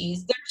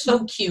manatees. They're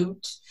so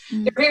cute.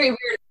 They're very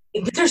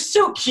weird, but they're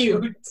so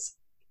cute.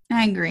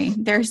 I agree.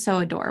 They're so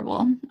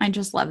adorable. I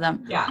just love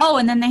them. Yeah. Oh,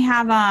 and then they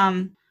have,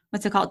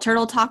 what's it called?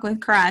 Turtle Talk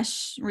with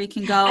Crush, where you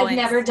can go. I've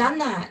never done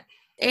that.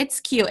 It's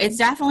cute. It's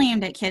definitely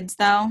aimed at kids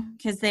though,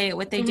 because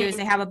what they do is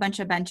they have a bunch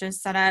of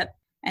benches set up,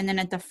 and then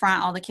at the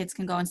front, all the kids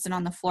can go and sit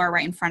on the floor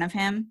right in front of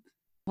him.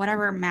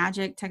 Whatever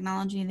magic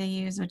technology they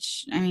use,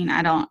 which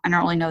I don't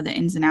really know the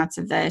ins and outs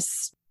of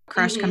this.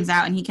 Crush comes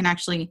out and he can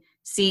actually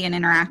see and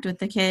interact with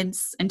the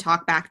kids and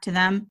talk back to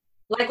them,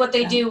 like what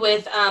they do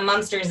with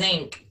Monsters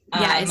Inc.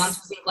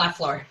 Monsters Inc. Laugh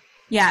Floor.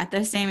 Yeah,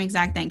 the same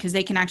exact thing, because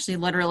they can actually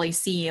literally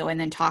see you and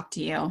then talk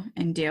to you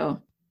and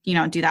do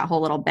that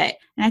whole little bit.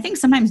 And I think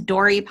sometimes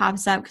Dory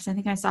pops up because I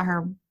think I saw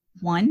her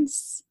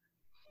once,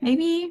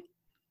 maybe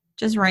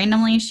just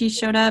randomly she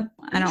showed up.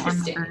 I don't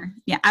remember.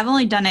 Yeah, I've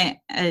only done it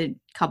a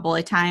couple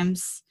of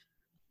times.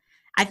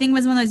 I think it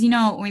was one of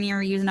those, when you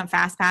were using up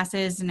fast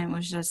passes and it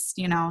was just,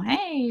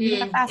 hey, you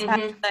get a fast pass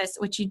for this,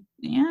 which you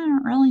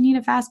don't really need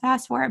a fast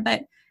pass for it,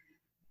 but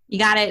you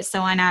got it,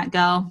 so why not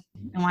go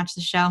and watch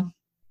the show?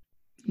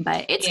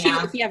 But it's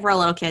cute if you have real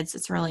little kids.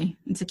 It's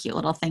a cute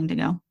little thing to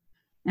go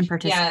and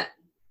participate.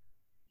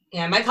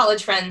 Yeah, my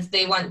college friends,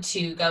 they want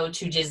to go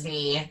to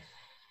Disney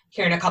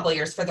here in a couple of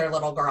years for their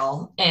little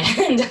girl.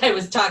 And I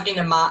was talking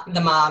to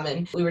the mom,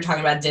 and we were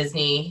talking about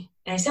Disney.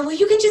 And I said, well,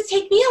 you can just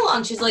take me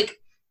along. She's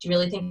like, do you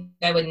really think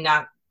I would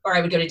not, or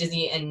I would go to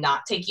Disney and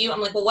not take you?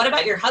 I'm like, well, what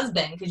about your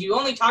husband? Because you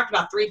only talked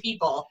about 3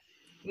 people,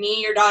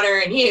 me, your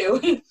daughter, and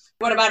you.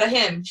 What about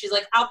him? She's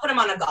like, I'll put him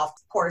on a golf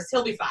course.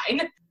 He'll be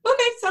fine.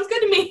 Okay, sounds good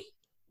to me.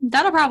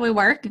 That'll probably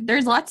work.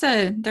 There's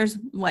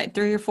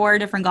 3 or 4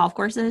 different golf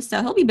courses,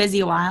 so he'll be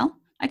busy a while.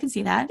 I can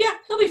see that. Yeah,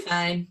 he'll be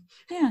fine.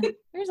 Yeah,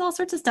 there's all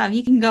sorts of stuff.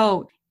 You can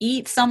go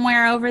eat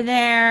somewhere over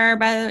there,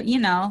 but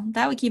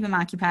that would keep him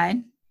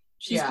occupied.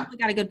 She's definitely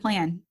got a good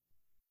plan.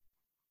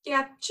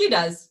 Yeah, she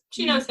does.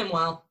 She knows him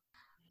well.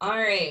 All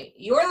right.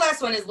 Your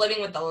last one is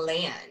living with the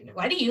land.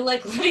 Why do you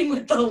like living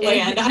with the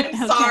land? I'm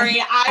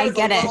sorry. I was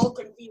a little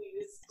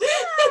confused.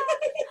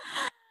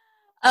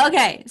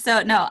 Okay.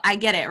 So, no, I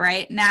get it,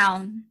 right?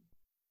 Now,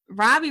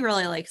 Robbie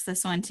really likes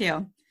this one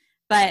too,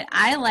 but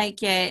I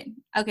like it.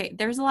 Okay.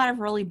 There's a lot of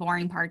really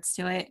boring parts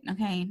to it.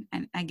 Okay.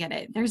 I get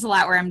it. There's a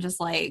lot where I'm just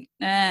like,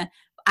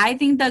 I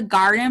think the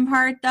garden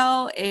part,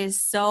 though,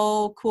 is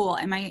so cool.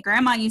 And my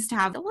grandma used to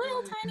have a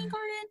little tiny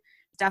garden.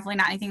 Definitely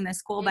not anything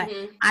this cool, but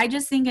I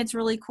just think it's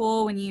really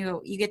cool when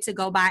you get to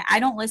go by.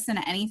 I don't listen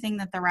to anything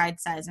that the ride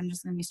says. I'm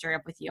just going to be straight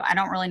up with you. I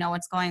don't really know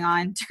what's going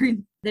on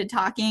during the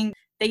talking.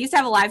 They used to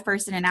have a live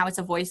person and now it's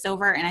a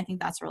voiceover, and I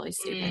think that's really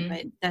stupid,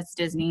 but that's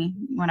Disney.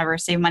 Whatever,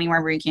 save money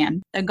wherever you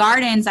can. The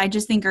gardens, I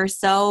just think, are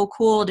so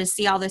cool to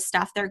see all this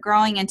stuff they're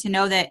growing and to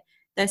know that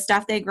the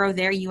stuff they grow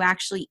there, you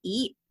actually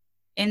eat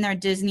in their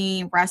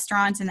Disney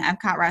restaurants and the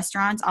Epcot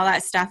restaurants. All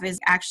that stuff is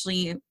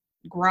actually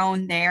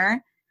grown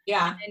there.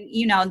 Yeah.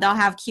 And, they'll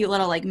have cute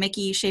little like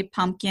Mickey shaped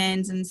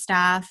pumpkins and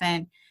stuff.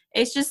 And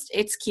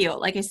it's cute.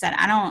 Like I said,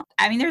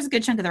 there's a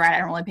good chunk of the ride I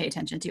don't really pay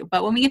attention to.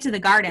 But when we get to the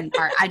garden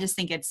part, I just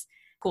think it's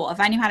cool. If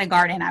I knew how to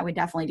garden, I would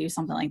definitely do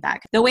something like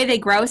that. The way they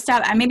grow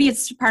stuff, and maybe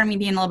it's part of me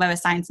being a little bit of a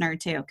science nerd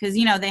too. Because,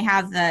 they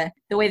have the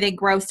way they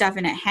grow stuff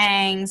and it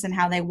hangs and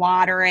how they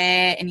water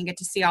it and you get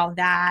to see all of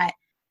that.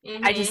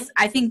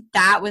 I think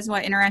that was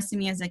what interested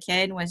me as a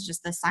kid, was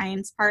just the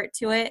science part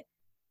to it.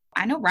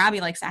 I know Robbie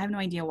likes it. I have no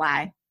idea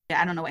why.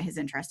 I don't know what his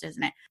interest is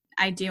in it.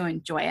 I do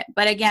enjoy it.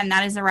 But again,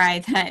 that is a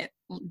ride that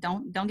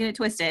don't get it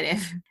twisted.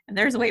 If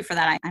there's a wait for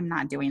that, I'm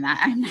not doing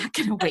that. I'm not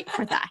going to wait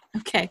for that.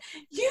 Okay.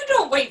 You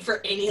don't wait for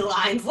any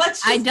lines.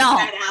 Let's just get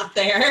that out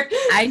there.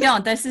 I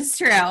don't. This is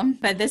true.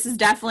 But this is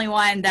definitely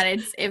one that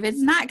if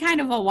it's not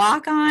kind of a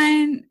walk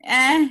on,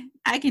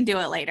 I can do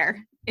it later.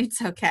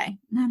 It's okay.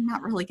 I'm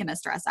not really going to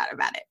stress out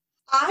about it.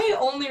 I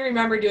only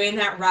remember doing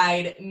that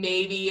ride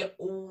maybe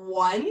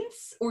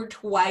once or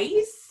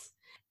twice.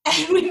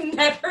 And we've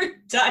never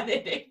done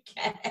it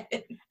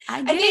again.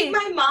 I think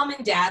my mom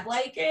and dad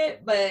like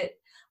it, but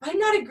I'm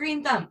not a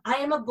green thumb. I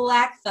am a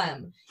black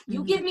thumb.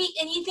 You give me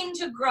anything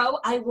to grow,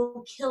 I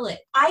will kill it.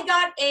 I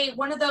got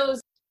one of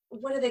those,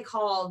 what are they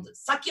called?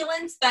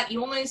 Succulents that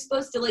you only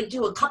supposed to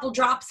do a couple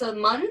drops a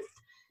month.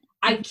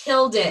 I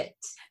killed it.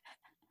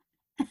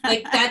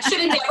 That should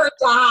have never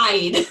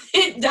died.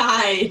 It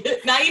died.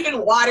 Not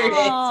even watered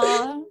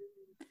it.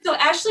 So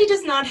Ashley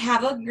does not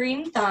have a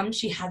green thumb.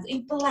 She has a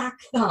black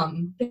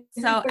thumb.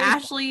 So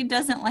Ashley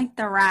doesn't like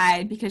the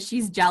ride because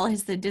she's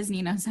jealous that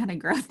Disney knows how to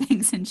grow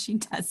things and she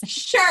doesn't.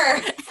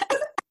 Sure.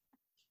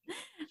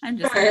 I'm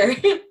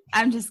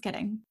just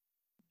kidding.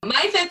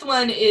 My fifth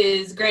one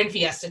is Grand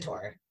Fiesta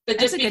Tour. But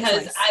just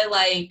because I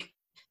like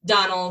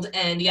Donald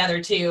and the other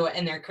two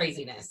and their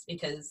craziness,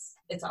 because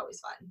it's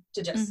always fun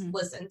to just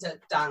listen to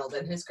Donald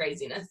and his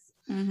craziness.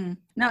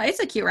 No, it's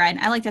a cute ride.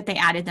 I like that they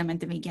added them at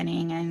the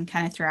beginning and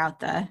kind of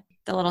throughout the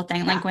little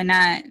thing. Like when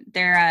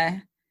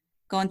they're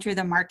going through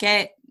the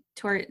market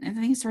I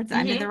think it's towards the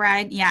end of the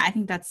ride. Yeah, I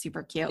think that's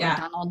super cute. Yeah.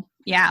 Donald.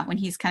 Yeah, when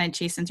he's kind of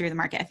chasing through the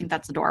market. I think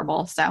that's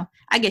adorable. So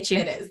I get you.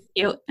 It is.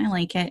 Cute. I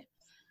like it.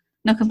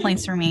 No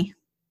complaints from me.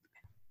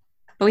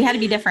 But we had to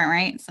be different,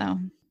 right? So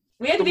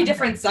we had to be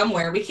different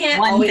somewhere. We can't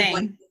always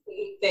like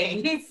the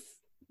same things.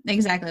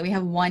 Exactly. We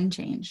have one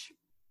change.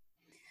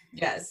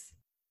 Yes.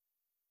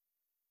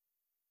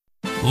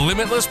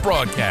 Limitless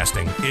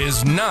Broadcasting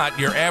is not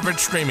your average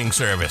streaming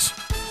service.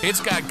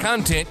 It's got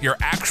content you're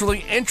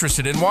actually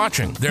interested in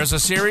watching. There's a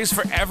series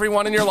for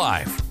everyone in your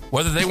life.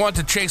 Whether they want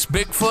to chase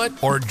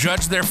Bigfoot or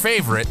judge their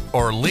favorite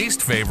or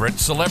least favorite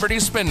celebrity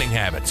spending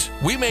habits,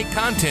 we make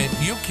content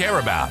you care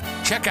about.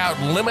 Check out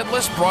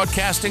Limitless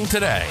Broadcasting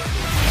today.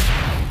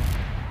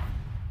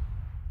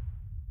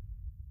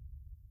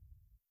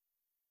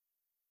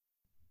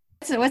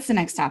 So what's the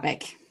next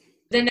topic?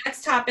 The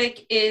next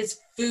topic is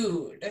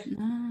food.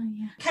 Oh,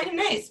 yeah. Kind of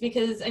nice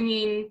because,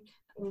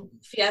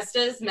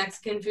 fiestas,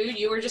 Mexican food,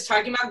 you were just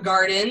talking about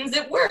gardens.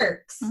 It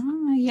works.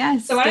 Oh,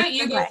 yes. So why don't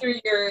you go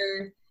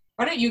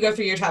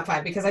through your top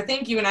 5? Because I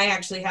think you and I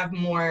actually have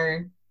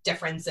more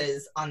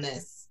differences on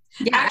this.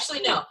 Yeah.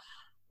 Actually, no.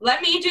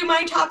 Let me do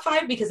my top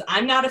 5 because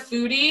I'm not a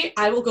foodie.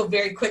 I will go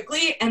very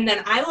quickly, and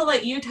then I will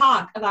let you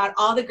talk about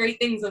all the great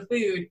things of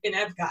food in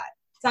Epcot.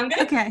 Sound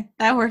good? Okay,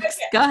 that works.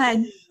 Okay. Go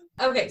ahead.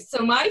 Okay,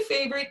 so my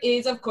favorite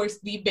is, of course,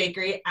 the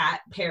bakery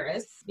at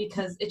Paris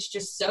because it's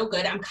just so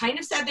good. I'm kind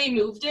of sad they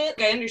moved it.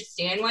 I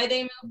understand why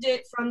they moved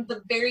it from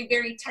the very,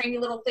 very tiny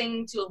little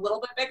thing to a little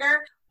bit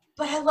bigger.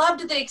 But I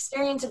loved the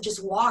experience of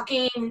just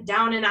walking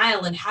down an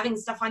aisle and having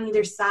stuff on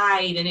either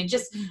side. And it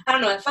just, I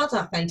don't know, it felt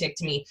authentic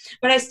to me.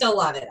 But I still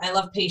love it. I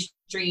love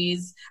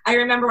pastries. I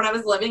remember when I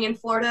was living in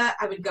Florida,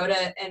 I would go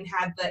to, and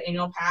had the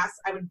annual pass,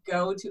 I would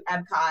go to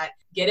Epcot,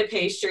 get a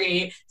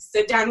pastry,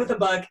 sit down with a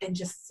book, and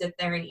just sit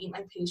there and eat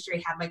my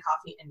pastry, have my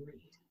coffee, and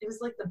read. It was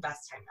like the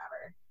best time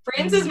ever.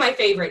 France is my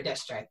favorite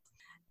district.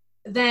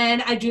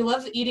 Then I do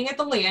love eating at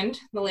the Land.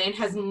 The Land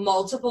has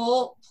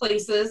multiple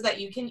places that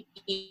you can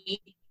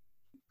eat.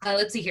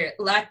 Let's see here.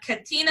 La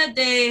Cantina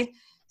de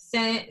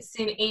San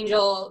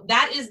Angel.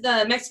 That is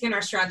the Mexican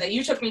restaurant that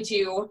you took me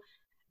to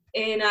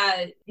in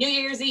New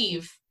Year's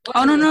Eve.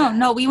 Oh,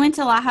 no. We went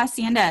to La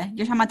Hacienda.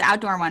 You're talking about the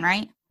outdoor one,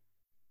 right?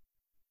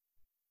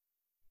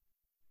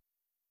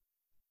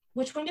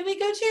 Which one did we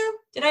go to?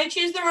 Did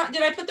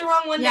I put the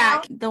wrong one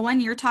Yeah, down? the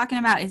one you're talking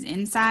about is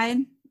inside.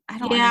 I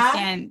don't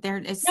understand.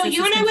 No,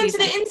 you and I went to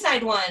the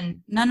inside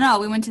one. No,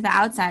 we went to the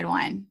outside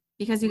one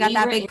because we got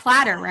that big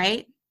platter,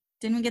 right?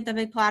 Didn't we get the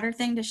big platter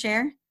thing to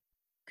share?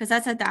 Because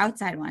that's at the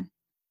outside one.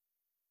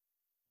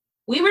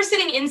 We were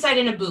sitting inside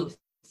in a booth.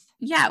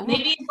 Yeah. Well,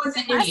 maybe it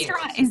wasn't New Year's. The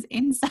restaurant is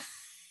inside.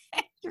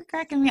 You're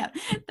cracking me up.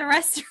 The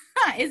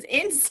restaurant is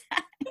inside.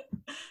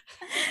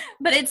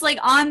 But it's like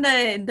on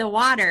the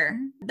water.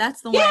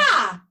 That's the one.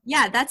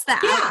 Yeah, that's the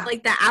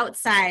like the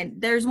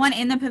outside. There's one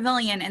in the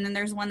pavilion, and then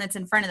there's one that's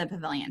in front of the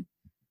pavilion.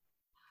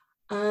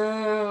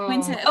 Oh.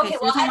 Okay,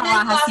 well, I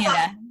meant La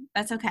Hacienda.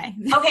 That's okay.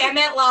 Okay, I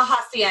meant La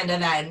Hacienda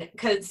then.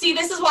 Because, see,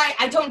 this is why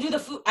I don't do the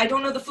food. I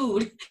don't know the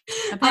food.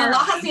 La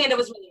Hacienda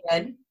was really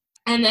good.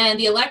 And then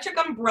the Electric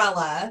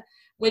Umbrella,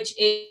 which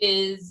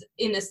is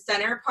in the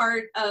center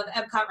part of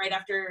Epcot right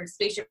after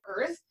Spaceship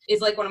Earth,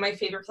 is like one of my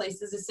favorite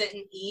places to sit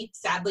and eat.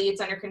 Sadly,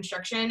 it's under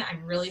construction.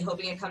 I'm really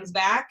hoping it comes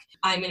back.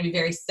 I'm going to be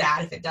very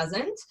sad if it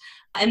doesn't.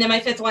 And then my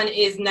fifth one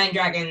is Nine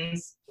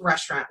Dragons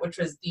Restaurant, which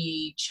was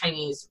the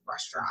Chinese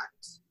restaurant.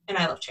 And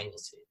I love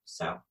Chinese food.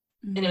 So,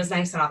 and it was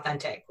nice and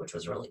authentic, which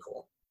was really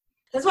cool.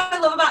 That's what I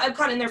love about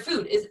Epcot and their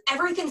food is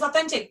everything's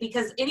authentic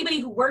because anybody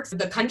who works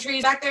the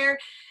countries back there,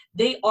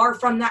 they are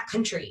from that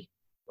country,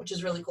 which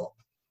is really cool.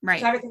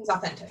 Right. So everything's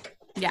authentic.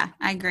 Yeah,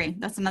 I agree.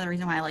 That's another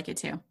reason why I like it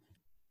too.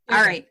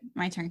 All right,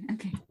 my turn.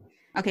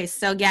 Okay,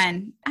 so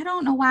again, I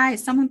don't know why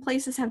some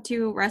places have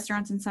 2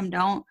 restaurants and some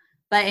don't.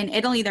 But in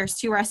Italy, there's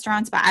 2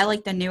 restaurants, but I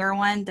like the newer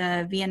one,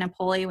 the Via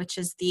Napoli, which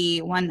is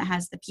the one that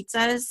has the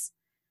pizzas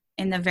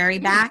in the very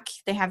back.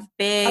 They have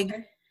big,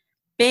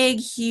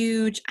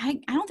 huge. I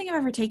don't think I've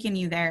ever taken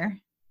you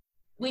there.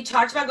 We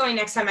talked about going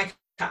next time I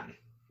come.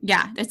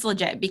 Yeah, it's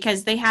legit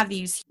because they have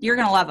these, you're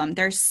going to love them.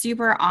 They're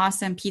super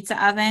awesome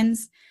pizza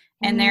ovens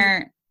and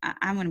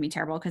I'm going to be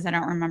terrible because I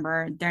don't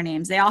remember their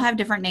names. They all have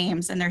different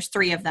names and there's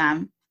 3 of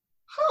them.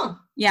 Huh.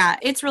 Yeah,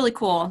 it's really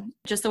cool.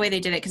 Just the way they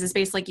did it because it's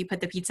basically like you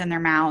put the pizza in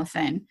their mouth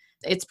and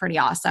it's pretty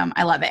awesome.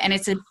 I love it. And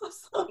it's a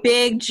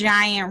big,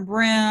 giant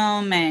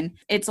room and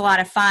it's a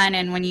lot of fun.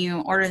 And when you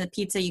order the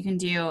pizza, you can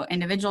do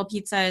individual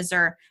pizzas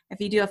or if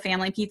you do a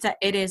family pizza,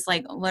 it is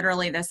like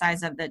literally the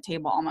size of the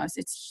table almost.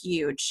 It's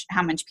huge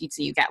how much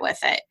pizza you get with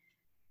it.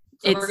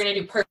 So we're going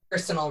to do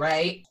personal,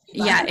 right?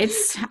 Yeah,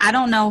 I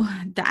don't know.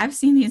 I've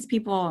seen these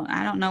people.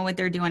 I don't know what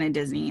they're doing at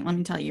Disney. Let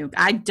me tell you,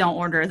 I don't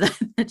order the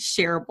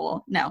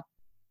shareable. No.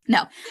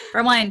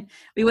 For one,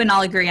 we wouldn't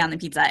all agree on the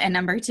pizza. And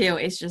number 2,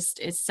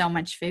 it's so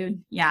much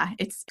food. Yeah,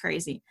 it's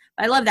crazy.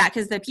 But I love that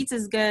because the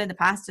pizza's good. The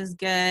pasta's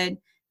good.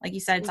 Like you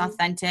said, it's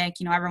authentic.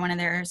 You know, everyone in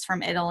there is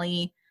from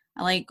Italy.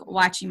 I like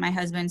watching my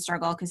husband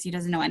struggle because he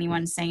doesn't know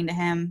anyone saying to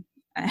him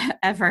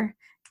ever,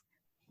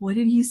 what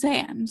did he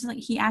say? I'm just like,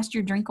 he asked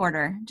your drink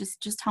order.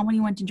 Just tell him what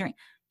you want to drink.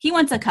 He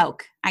wants a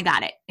Coke. I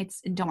got it.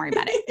 Don't worry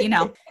about it. You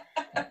know,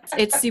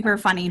 it's super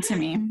funny to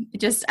me.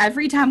 Just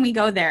every time we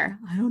go there,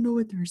 I don't know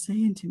what they're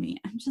saying to me.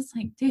 I'm just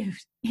like, dude,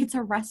 it's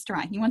a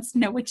restaurant. He wants to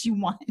know what you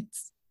want.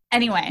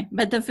 Anyway,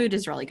 but the food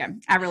is really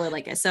good. I really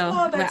like it. So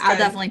I'll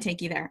definitely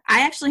take you there.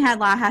 I actually had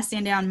La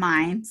Hacienda on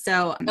mine.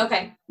 So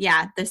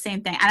yeah, the same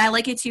thing. And I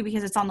like it too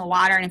because it's on the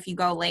water. And if you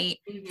go late,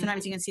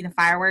 sometimes you can see the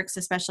fireworks,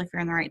 especially if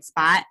you're in the right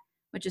spot,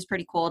 which is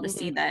pretty cool to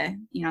see the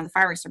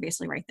fireworks are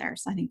basically right there.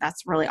 So I think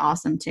that's really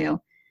awesome too.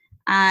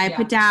 I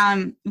put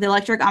down the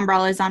Electric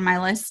Umbrellas on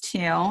my list too.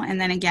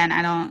 And then again,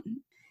 I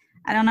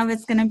don't know if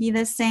it's going to be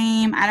the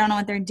same. I don't know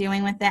what they're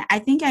doing with it. I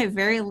think at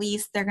very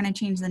least they're going to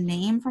change the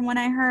name from what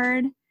I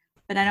heard,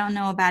 but I don't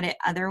know about it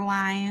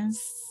otherwise.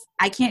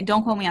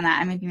 Don't quote me on that.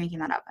 I might be making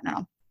that up. I don't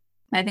know.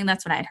 But I think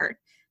that's what I had heard,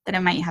 that it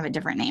might have a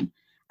different name.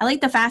 I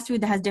like the fast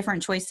food that has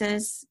different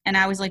choices. And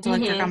I always liked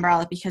Electric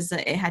Umbrella because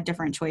it had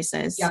different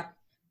choices.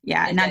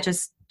 Yeah. Not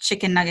just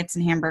chicken nuggets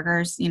and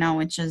hamburgers,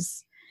 which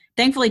is,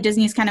 thankfully,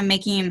 Disney's kind of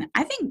making,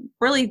 I think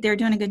really they're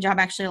doing a good job,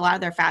 actually, a lot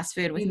of their fast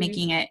food with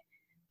making it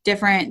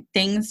different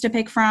things to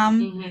pick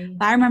from.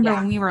 But I remember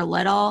when we were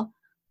little,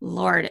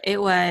 Lord,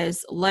 it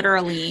was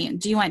literally,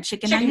 do you want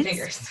chicken nuggets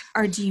fingers,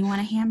 or do you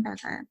want a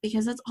hamburger?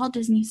 Because that's all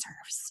Disney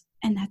serves,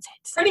 and that's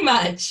it. Pretty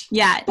much.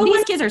 Yeah, but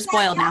these kids are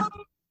spoiled now.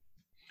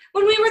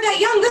 When we were that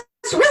young,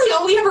 that's really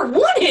all we ever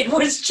wanted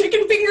was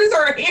chicken fingers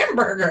or a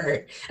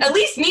hamburger. At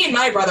least me and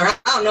my brother, I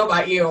don't know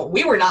about you,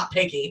 we were not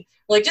picky.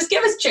 Like, just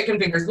give us chicken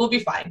fingers. We'll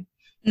be fine.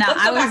 No,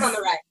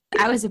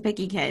 I was a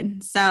picky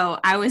kid. So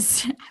I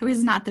was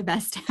not the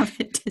best to have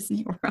at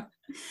Disney World.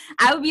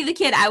 I would be the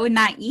kid I would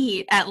not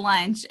eat at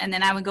lunch. And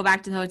then I would go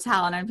back to the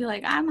hotel and I'd be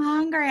like, I'm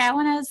hungry. I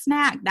want a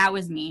snack. That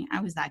was me. I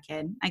was that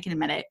kid. I can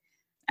admit it.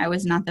 I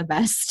was not the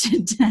best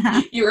to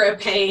have. You were a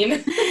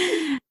pain.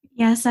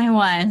 Yes, I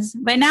was.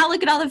 But now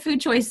look at all the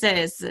food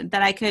choices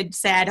that I could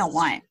say I don't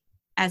want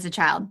as a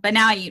child. But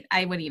now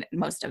I would eat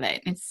most of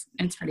it. It's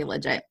pretty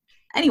legit.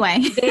 Anyway.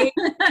 They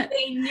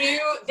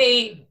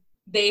knew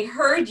they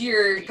heard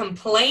your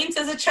complaints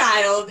as a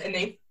child, and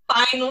they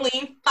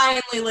finally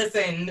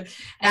listened.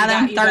 Now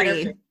that I'm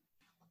 30.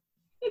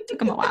 It took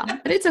them a while,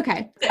 but it's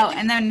okay. Oh,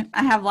 and then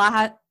I have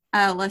La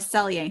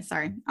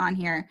Cellier, on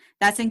here.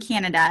 That's in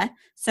Canada.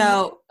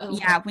 So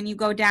yeah, when you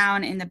go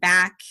down in the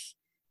back,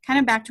 kind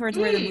of back towards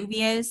where the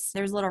movie is,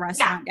 there's a little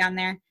restaurant down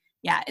there.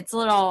 Yeah, it's a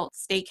little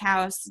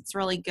steakhouse. It's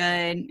really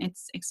good.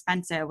 It's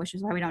expensive, which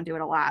is why we don't do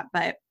it a lot,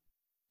 but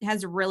it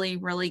has really,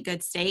 really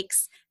good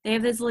steaks. They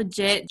have this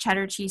legit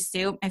cheddar cheese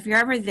soup. If you're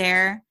ever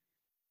there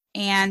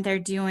and they're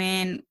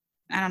doing,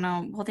 I don't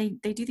know, well, they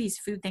do these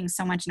food things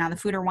so much now, the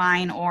Food or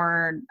Wine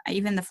or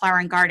even the Flower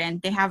and Garden.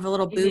 They have a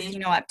little booth,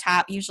 up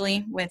top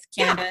usually with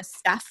Canada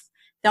stuff.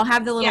 They'll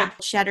have the little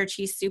cheddar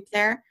cheese soup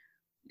there.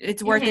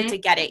 It's worth it to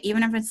get it.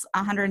 Even if it's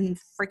 100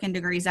 freaking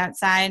degrees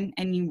outside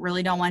and you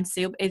really don't want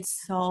soup,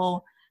 it's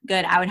so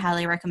good. I would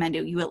highly recommend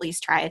it. You at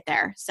least try it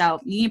there. So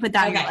you can put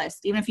that on your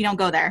list, even if you don't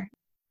go there.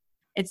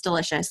 It's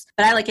delicious.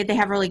 But I like it. They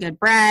have really good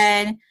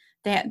bread.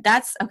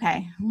 That's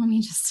okay. Let me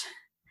just...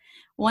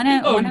 One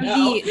of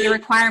the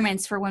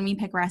requirements for when we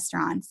pick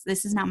restaurants,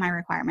 this is not my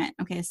requirement.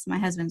 Okay, this is my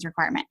husband's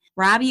requirement.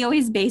 Robbie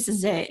always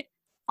bases it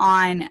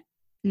on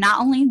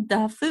not only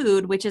the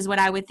food, which is what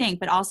I would think,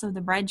 but also the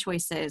bread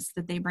choices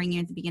that they bring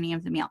you at the beginning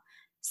of the meal.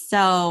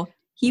 So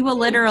he will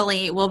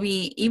will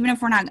be, even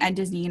if we're not at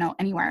Disney,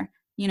 anywhere,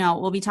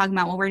 we'll be talking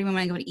about, well, where do we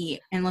want to go to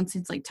eat? And once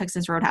it's like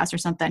Texas Roadhouse or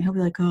something, he'll be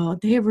like, oh,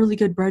 they have really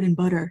good bread and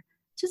butter.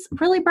 Just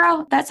really,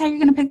 bro, that's how you're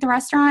going to pick the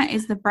restaurant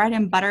is the bread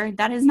and butter.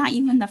 That is not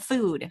even the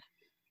food.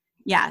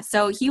 Yeah,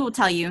 so he will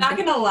tell you. Not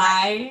gonna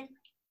lie,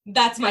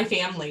 that's my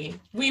family.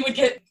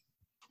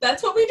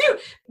 That's what we do.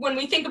 When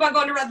we think about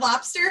going to Red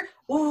Lobster,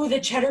 ooh, the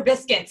cheddar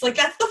biscuits. Like,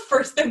 that's the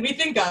first thing we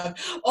think of.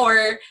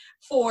 Or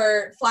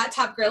for Flat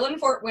Top Grill in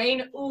Fort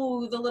Wayne,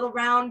 ooh, the little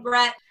round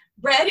bread.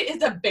 Bread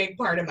is a big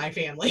part of my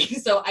family.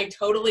 So I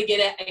totally get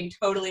it. I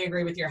totally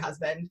agree with your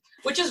husband,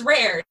 which is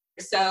rare.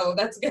 So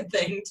that's a good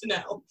thing to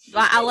know.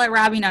 Well, I'll let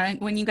Robbie know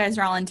when you guys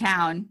are all in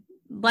town.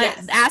 But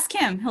ask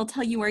him. He'll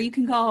tell you where you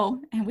can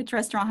go and which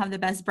restaurant have the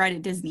best bread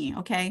at Disney,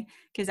 okay?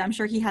 Because I'm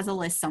sure he has a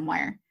list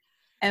somewhere.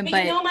 But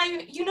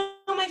you know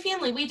my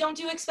family. We don't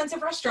do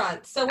expensive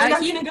restaurants, so we're not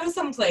going to go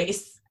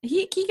someplace.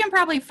 He can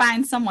probably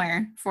find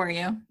somewhere for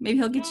you. Maybe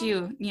he'll get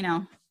you,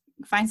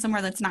 find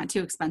somewhere that's not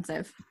too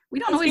expensive. We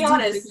don't always do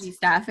crazy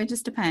stuff. It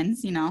just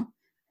depends,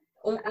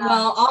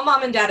 Well, all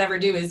Mom and Dad ever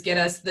do is get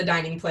us the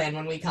dining plan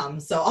when we come.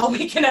 So all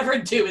we can ever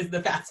do is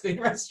the fast food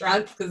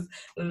restaurants because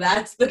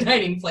that's the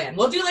dining plan.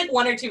 We'll do like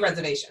 1 or 2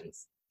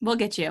 reservations. We'll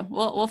get you.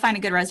 We'll find a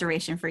good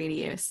reservation for you to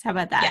use. How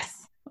about that?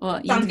 Yes.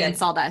 Well, you can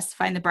insult us.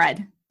 Find the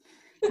bread.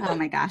 Oh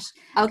my gosh.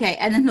 Okay.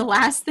 And then the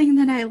last thing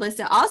that I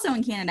listed also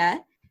in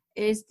Canada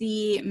is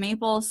the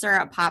maple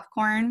syrup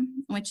popcorn,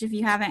 which if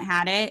you haven't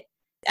had it,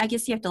 I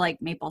guess you have to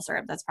like maple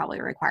syrup. That's probably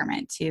a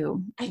requirement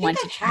to want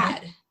to try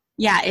it.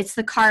 Yeah, it's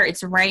the cart.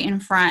 It's right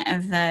in front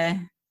of the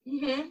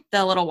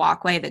little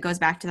walkway that goes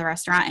back to the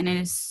restaurant, and it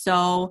is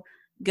so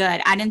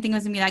good. I didn't think it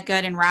was going to be that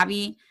good, and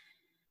Robbie,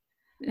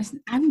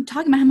 I'm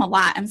talking about him a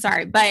lot. I'm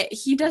sorry, but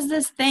he does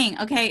this thing.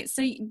 Okay,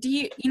 so do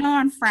you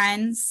on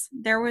Friends,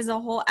 there was a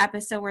whole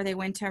episode where they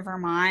went to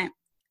Vermont,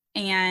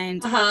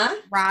 and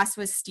Ross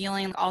was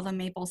stealing all the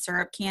maple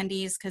syrup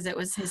candies because it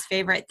was his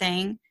favorite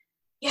thing.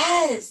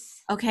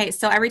 Yes. Okay,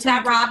 so every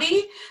time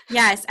Robbie?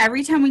 Yes,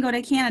 every time we go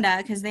to Canada,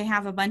 because they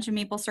have a bunch of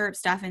maple syrup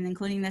stuff, and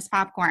including this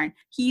popcorn,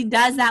 he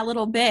does that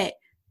little bit.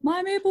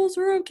 My maple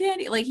syrup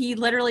candy. Like, he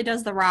literally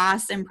does the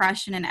Ross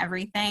impression and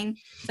everything.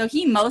 So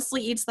he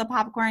mostly eats the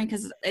popcorn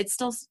because it's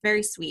still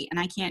very sweet, and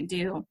I can't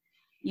do,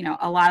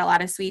 a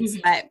lot of sweets,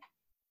 but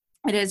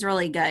it is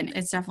really good.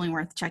 It's definitely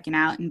worth checking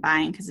out and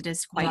buying because it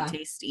is quite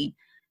tasty.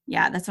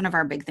 Yeah, that's one of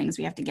our big things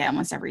we have to get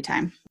almost every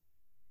time.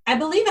 I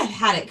believe I've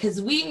had it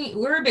because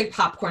we're a big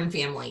popcorn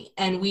family,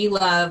 and we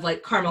love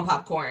like caramel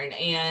popcorn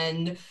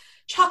and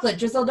chocolate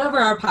drizzled over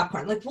our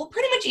popcorn. Like, we'll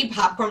pretty much eat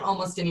popcorn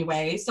almost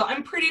anyway. So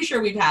I'm pretty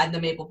sure we've had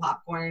the maple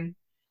popcorn.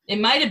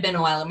 It might have been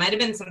a while. It might have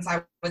been since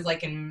I was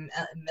like in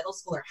middle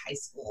school or high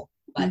school,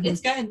 but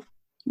it's good.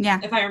 Yeah.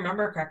 If I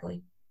remember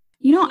correctly.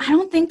 I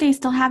don't think they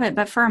still have it,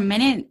 but for a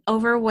minute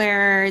over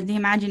where the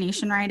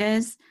Imagination Ride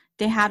is,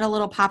 they had a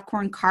little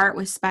popcorn cart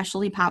with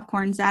specialty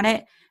popcorns at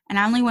it. And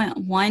I only went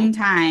one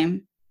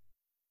time.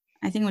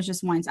 I think it was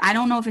just once. I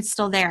don't know if it's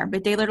still there,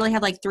 but they literally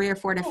had like 3 or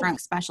 4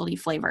 different specialty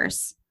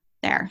flavors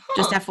there.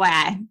 Just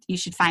FYI, you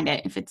should find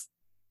it if it's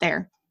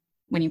there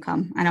when you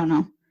come. I don't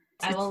know.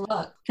 I will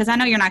look. Because I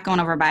know you're not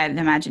going over by the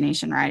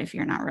Imagination Ride if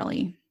you're not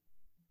really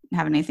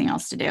having anything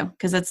else to do.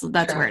 Because that's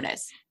where it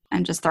is.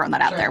 I'm just throwing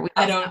that out there.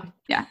 I don't.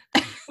 Yeah.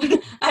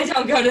 I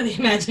don't go to the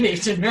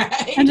Imagination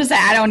Ride. I'm just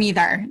saying, I don't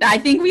either. I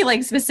think we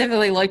like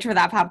specifically looked for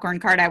that popcorn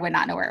cart. I would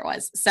not know where it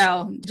was.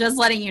 So just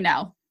letting you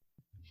know.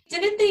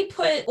 Didn't they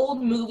put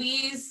old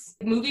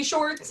movie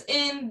shorts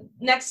in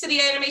next to the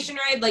Animation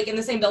Ride, like in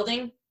the same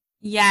building?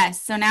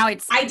 Yes. So now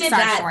it's I did Star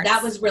that. Shorts.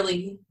 That was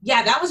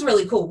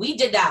really cool. We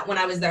did that when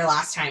I was there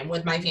last time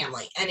with my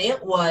family, and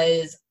it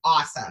was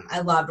awesome. I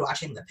loved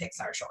watching the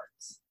Pixar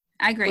shorts.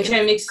 I agree. Which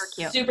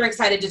I'm super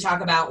excited to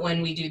talk about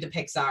when we do the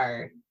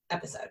Pixar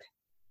episode.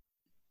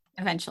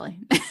 Eventually.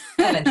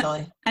 I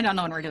don't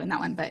know when we're doing that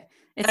one, but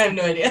I have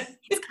no idea.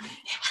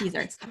 Teaser.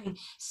 It's coming.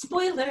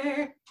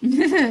 Spoiler.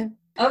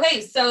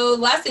 Okay, so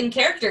lesson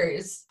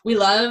characters. We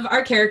love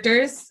our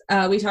characters.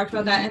 We talked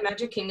about that in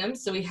Magic Kingdom,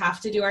 so we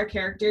have to do our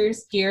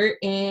characters here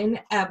in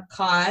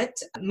Epcot.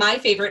 My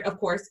favorite, of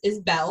course, is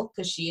Belle,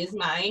 because she is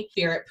my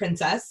favorite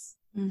princess.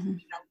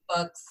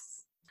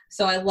 Books.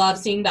 So I love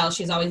seeing Belle.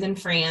 She's always in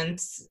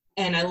France.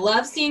 And I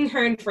love seeing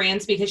her in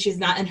France because she's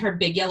not in her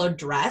big yellow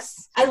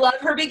dress. I love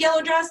her big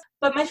yellow dress,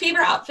 but my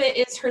favorite outfit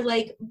is her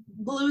like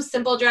blue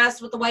simple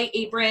dress with the white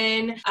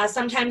apron.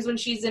 Sometimes when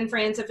she's in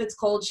France, if it's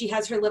cold, she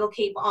has her little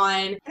cape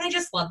on. And I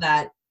just love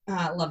that.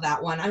 Love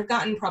that one. I've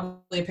gotten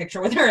probably a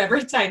picture with her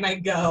every time I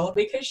go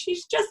because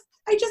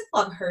I just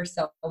love her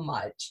so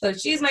much. So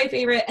she's my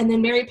favorite. And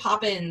then Mary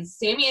Poppins.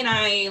 Sammy and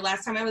I,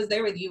 last time I was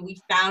there with you,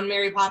 we found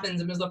Mary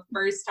Poppins. It was the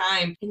first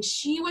time. And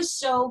she was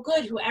so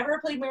good.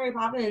 Whoever played Mary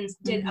Poppins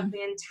did a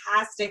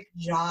fantastic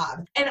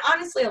job. And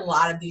honestly, a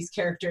lot of these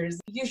characters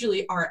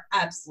usually are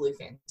absolutely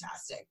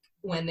fantastic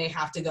when they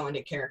have to go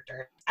into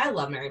character. I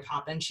love Mary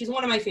Poppins. She's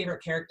one of my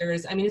favorite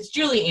characters. I mean, it's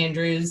Julie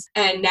Andrews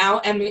and now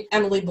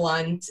Emily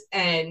Blunt.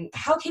 And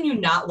how can you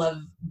not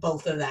love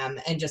both of them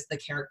and just the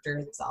character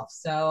itself?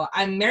 So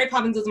Mary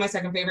Poppins is my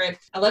second favorite.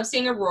 I love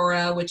seeing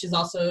Aurora,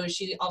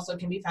 she also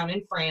can be found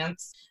in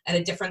France at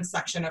a different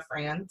section of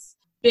France.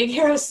 Big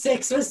Hero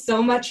 6 was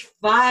so much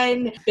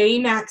fun.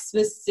 Baymax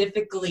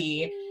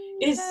specifically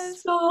is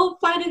so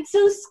fun and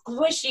so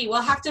squishy.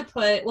 We'll have to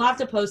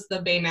post the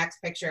Baymax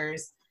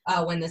pictures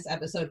when this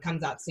episode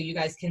comes out so you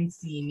guys can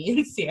see me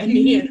and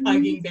Sammy and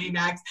hugging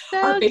Baymax. So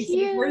our faces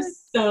cute. were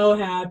so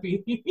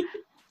happy.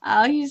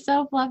 Oh, he's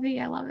so fluffy.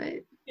 I love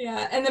it.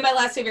 Yeah, and then my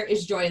last favorite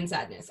is Joy and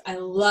Sadness. I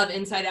love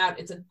Inside Out.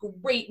 It's a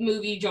great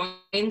movie. Joy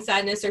and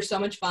Sadness are so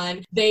much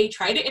fun. They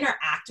try to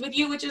interact with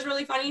you, which is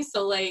really funny.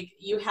 So, like,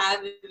 you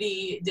have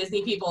the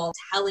Disney people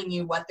telling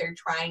you what they're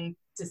trying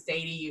to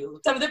say to you.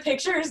 Some of the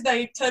pictures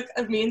they took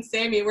of me and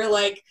Sammy were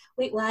like,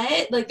 wait,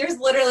 what? Like, there's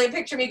literally a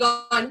picture of me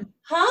going,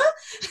 huh?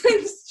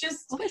 It's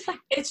just,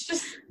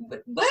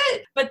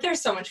 what? But they're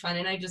so much fun,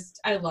 and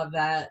I love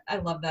that. I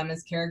love them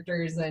as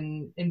characters,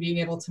 and being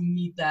able to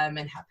meet them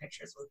and have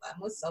pictures with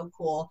them was so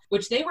cool.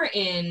 Which they were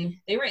in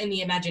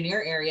the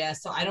Imagineer area,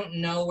 so I don't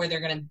know where they're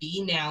gonna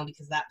be now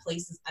because that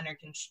place is under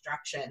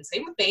construction.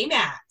 Same with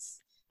Baymax.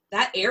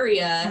 That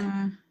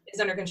area is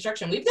under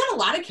construction. We've done a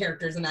lot of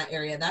characters in that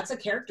area. That's a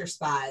character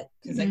spot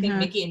because I think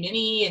Mickey and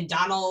Minnie and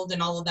Donald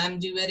and all of them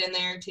do it in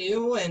there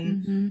too.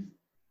 And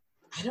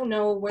I don't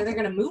know where they're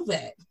going to move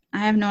it. I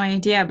have no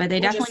idea, but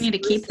they definitely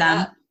need to keep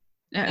them.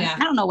 Yeah.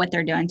 I don't know what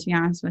they're doing, to be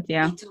honest with you.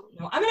 I don't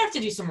know. I'm going to have to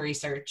do some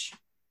research.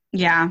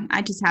 Yeah,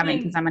 I just haven't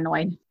because I'm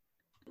annoyed.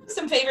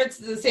 Some favorites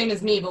the same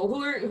as me, but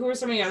who are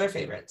some of your other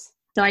favorites?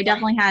 So I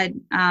definitely had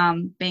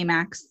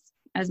Baymax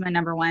as my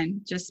number one,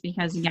 just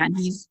because again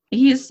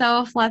he's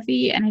so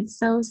fluffy and it's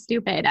so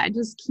stupid. I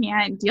just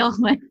can't deal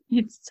with it.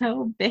 It's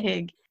so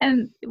big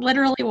and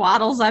literally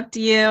waddles up to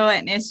you,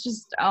 and it's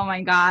just, oh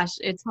my gosh,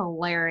 it's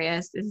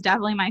hilarious. It's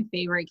definitely my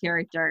favorite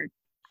character.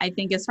 I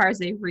think as far as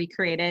they've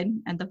recreated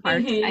at the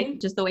park,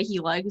 just the way he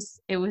looks,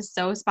 it was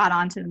so spot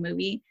on to the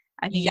movie.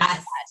 I think it's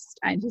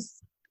the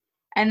best.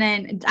 And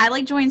then I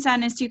like Joy and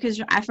Sadness too, because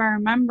if I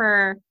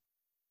remember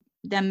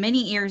the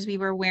mini ears we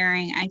were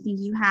wearing, I think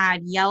you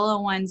had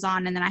yellow ones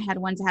on, and then I had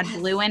ones that had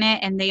blue in it,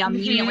 and they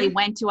immediately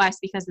went to us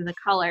because of the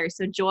color.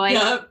 So Joy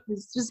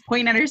was just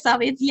pointing at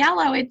herself, it's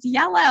yellow.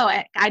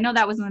 I know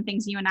that was one of the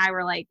things you and I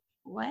were like,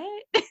 what?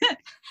 And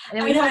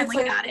then we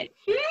finally got it.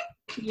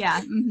 Yeah,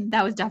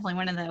 that was definitely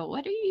one of the,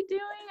 what are you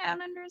doing? I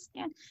don't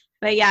understand.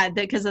 But yeah,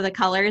 because of the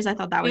colors, I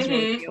thought that was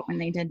really cute when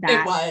they did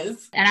that. It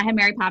was. And I had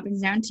Mary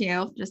Poppins down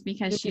too, just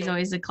because she's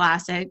always a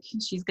classic.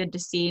 She's good to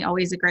see,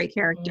 always a great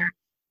character.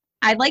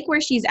 I like where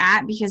she's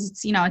at because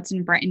it's, it's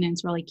in Britain and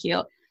it's really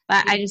cute.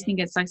 But I just think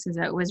it sucks because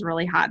it was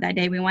really hot that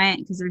day we went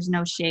because there's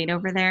no shade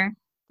over there.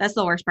 That's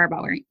the worst part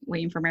about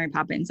waiting for Mary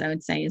Poppins, I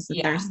would say, is that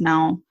it's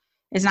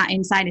not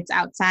inside, it's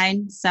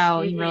outside.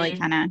 So you really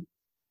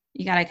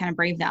you got to kind of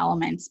brave the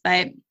elements.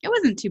 But it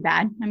wasn't too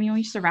bad. I mean,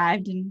 we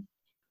survived. And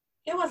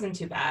it wasn't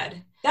too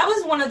bad. That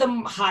was one of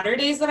the hotter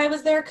days that I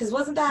was there because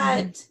was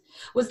that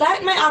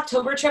my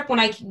October trip when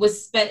I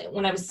was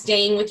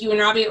staying with you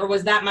and Robbie, or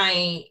was that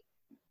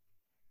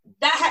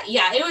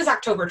it was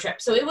October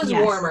trip. So it was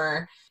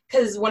warmer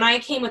because when I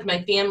came with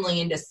my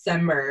family in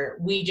December,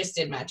 we just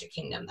did Magic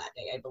Kingdom that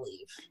day, I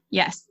believe.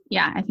 Yes.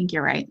 Yeah, I think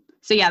you're right.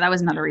 So yeah, that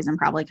was another reason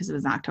probably because it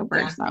was October.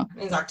 Yeah, so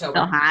it was October.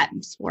 Still hot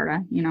in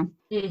Florida,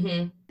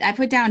 I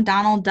put down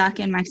Donald Duck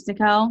in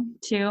Mexico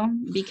too,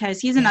 because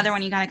he's another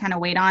one you got to kind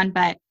of wait on,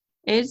 but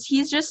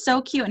he's just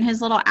so cute in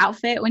his little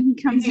outfit when he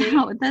comes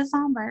out with the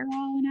sombrero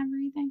and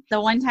everything.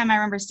 The one time I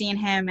remember seeing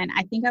him, and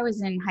I think I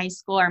was in high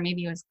school or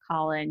maybe it was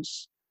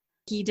college,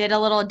 He did a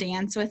little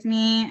dance with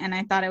me, and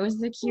I thought it was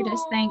the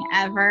cutest thing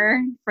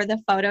ever for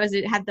the photos.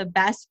 It had the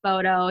best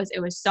photos. It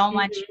was so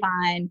much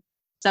fun.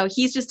 So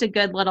he's just a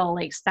good little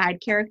like side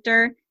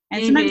character.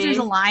 And sometimes there's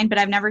a line, but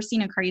I've never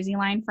seen a crazy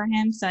line for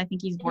him. So I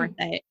think he's worth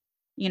it.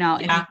 You know,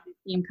 if you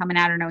see him coming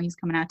out or know he's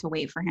coming out, to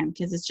wait for him,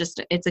 because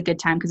it's a good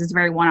time because it's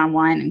very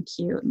one-on-one and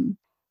cute.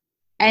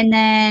 And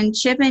then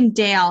Chip and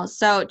Dale.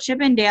 So Chip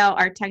and Dale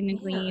are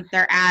technically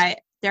they're at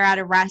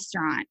a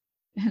restaurant.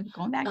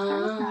 Going back to the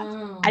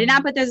restaurant. I did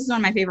not put this as one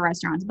of my favorite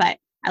restaurants, but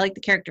I like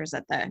the characters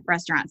at the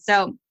restaurant.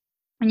 So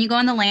when you go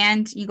in the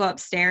land, you go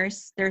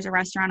upstairs. There's a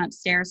restaurant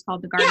upstairs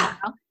called the Garden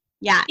Grill.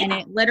 Yeah, and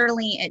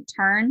it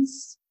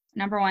turns.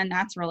 Number one,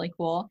 that's really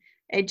cool.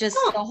 It just,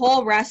 the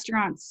whole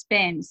restaurant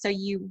spins. So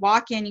you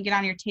walk in, you get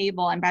on your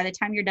table, and by the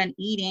time you're done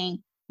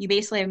eating, you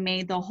basically have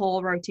made the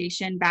whole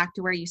rotation back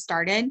to where you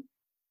started.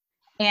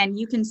 And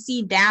you can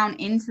see down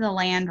into the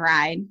land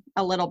ride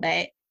a little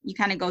bit. You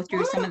kind of go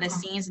through some of the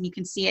scenes, and you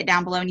can see it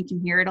down below, and you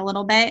can hear it a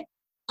little bit.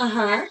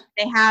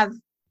 They have,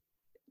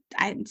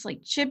 it's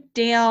like Chip,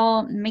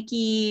 Dale,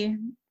 Mickey,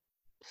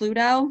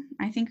 Pluto,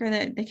 I think, are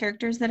the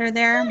characters that are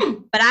there.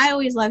 But I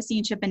always love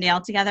seeing Chip and Dale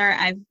together.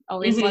 I've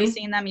always loved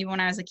seeing them, even when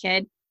I was a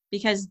kid,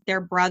 because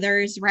they're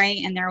brothers, right?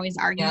 And they're always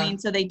arguing.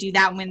 So they do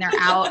that when they're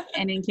out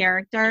and in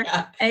character.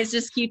 And it's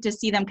just cute to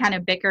see them kind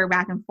of bicker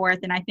back and forth.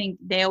 And I think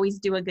they always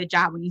do a good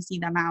job when you see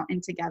them out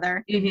and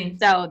together.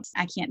 So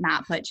I can't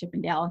not put Chip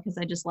and Dale, because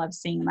I just love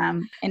seeing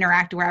them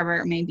interact wherever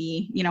it may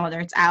be, you know, whether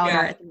it's out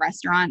or at the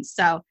restaurant.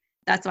 So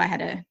that's why I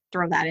had to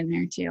throw that in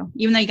there too,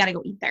 even though you got to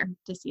go eat there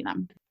to see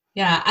them.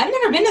 Yeah, I've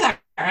never been to that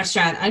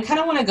restaurant. I kind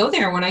of want to go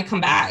there when I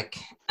come back,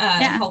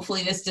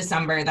 hopefully this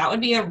December. That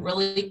would be a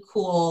really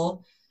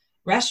cool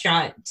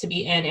restaurant to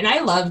be in. And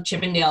I love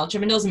Chip and Dale.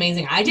 Chip and Dale's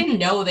amazing. I didn't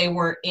know they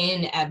were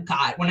in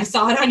Epcot. When I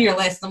saw it on your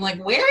list, I'm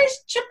like, where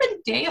is Chip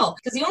and Dale?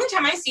 Because the only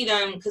time I see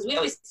them, because we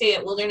always stay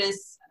at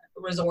Wilderness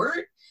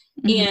Resort,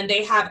 and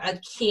they have a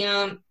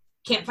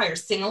campfire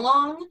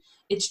sing-along.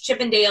 It's Chip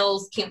and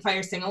Dale's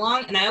campfire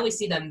sing-along, and I always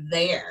see them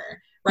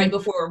there right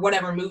before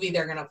whatever movie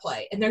they're going to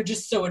play. And they're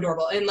just so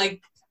adorable. And like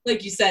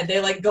you said,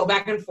 they like go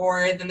back and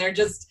forth, and they're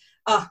just,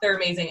 they're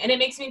amazing. And it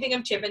makes me think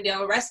of Chip and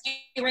Dale Rescue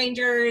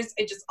Rangers.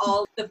 It's just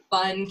all the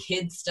fun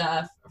kid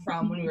stuff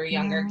from when we were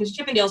younger. Because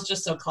Chip and Dale's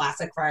just so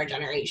classic for our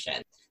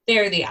generation.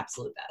 They're the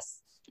absolute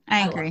best.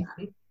 I agree.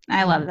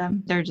 I love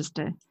them. They're just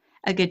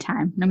a good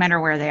time, no matter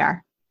where they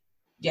are.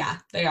 Yeah,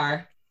 they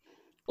are.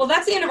 Well,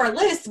 that's the end of our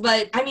list.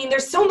 But, I mean,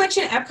 there's so much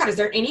in Epcot. Is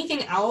there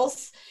anything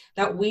else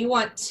that we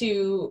want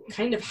to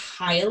kind of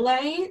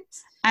highlight?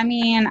 I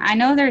mean, I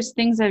know there's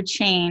things that have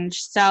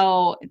changed.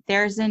 So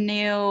there's a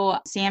new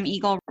Sam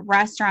Eagle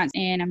restaurant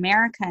in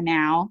America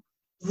now.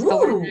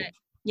 So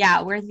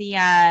we're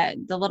the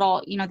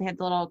little, you know, they had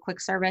the little quick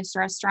service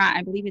restaurant.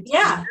 I believe it's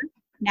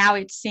now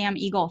it's Sam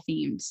Eagle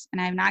themed, and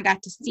I have not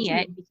got to see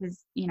it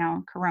because, you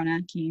know, Corona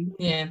came.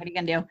 Yeah. What are you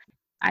going to do?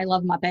 I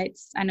love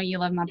Muppets. I know you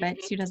love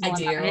Muppets. Who doesn't love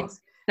Muppets?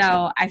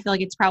 So I feel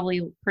like it's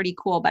probably pretty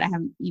cool, but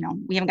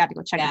we haven't got to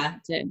go check it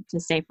out to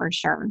say for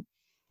sure.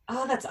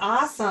 Oh, that's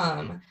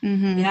awesome.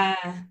 Yeah.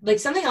 Like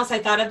something else I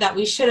thought of that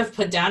we should have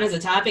put down as a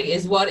topic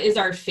is, what is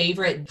our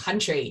favorite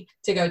country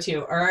to go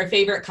to, or our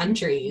favorite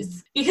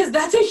countries? Because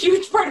that's a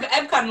huge part of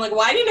Epcot. I'm like,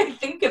 why didn't I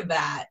think of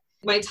that?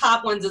 My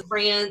top ones is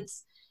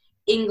France,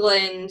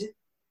 England,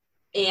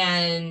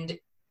 and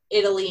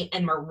Italy,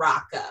 and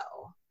Morocco.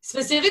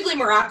 Specifically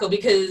Morocco,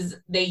 because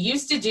they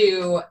used to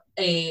do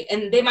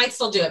and they might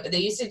still do it, but they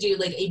used to do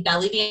like a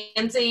belly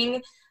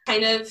dancing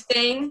kind of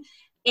thing.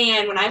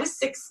 And when I was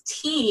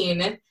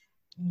 16,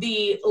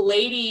 the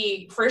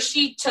lady, first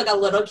she took a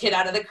little kid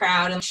out of the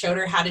crowd and showed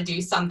her how to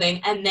do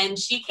something. And then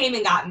she came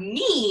and got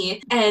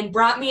me and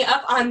brought me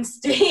up on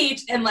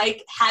stage and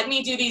like had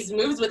me do these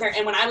moves with her.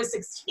 And when I was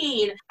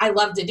 16, I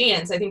loved to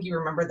dance. I think you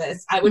remember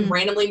this. I would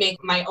randomly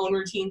make my own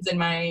routines in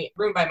my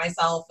room by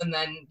myself. And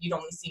then you'd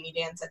only see me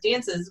dance at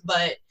dances,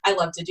 but I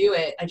love to do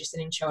it. I just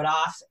didn't show it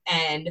off.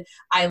 And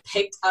I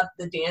picked up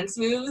the dance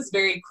moves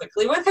very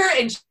quickly with her.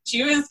 And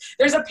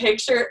there's a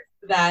picture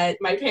that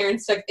my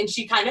parents took, and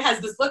she kind of has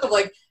this look of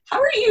like, how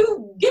are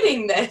you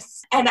getting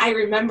this? And I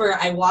remember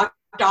I walked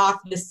off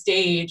the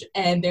stage,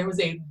 and there was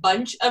a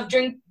bunch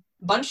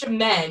of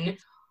men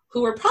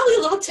who were probably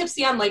a little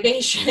tipsy on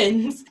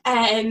libations,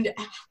 and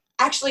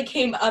actually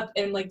came up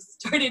and like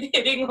started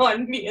hitting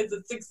on me as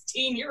a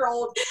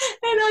 16-year-old.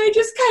 And I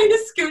just kind of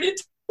scooted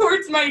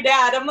towards my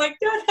dad. I'm like,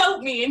 Dad,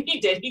 help me. And he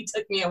did. He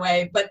took me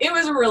away. But it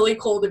was really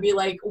cool to be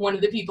like one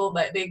of the people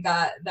that they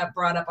got that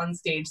brought up on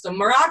stage. So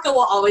Morocco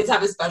will always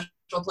have a special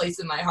place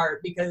in my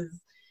heart because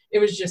it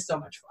was just so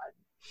much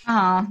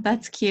fun. Oh,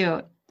 that's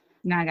cute.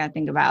 Now I got to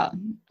think about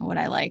what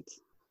I like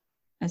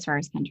as far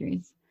as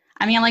countries.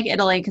 I mean, I like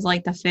Italy because I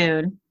like the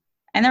food.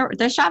 And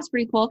the shop's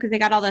pretty cool because they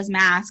got all those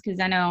masks,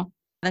 because I know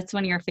that's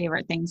one of your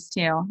favorite things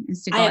too,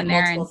 is to go in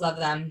there. I have multiples of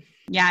them.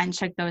 Yeah, and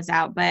check those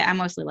out. But I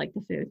mostly like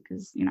the food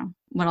because, you know,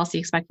 what else do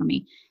you expect from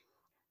me?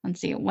 Let's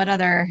see. What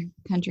other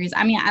countries?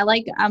 I mean, I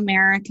like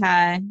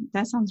America.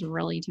 That sounds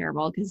really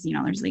terrible because, you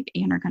know, there's like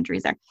 800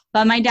 countries there.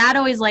 But my dad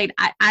always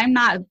I'm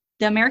not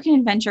The American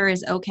Adventure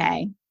is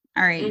okay.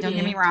 All right, don't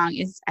get me wrong.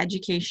 It's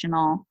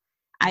educational.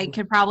 I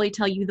could probably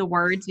tell you the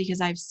words because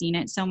I've seen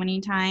it so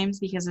many times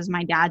because it's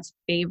my dad's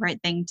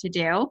favorite thing to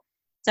do.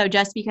 So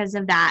just because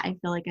of that, I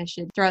feel like I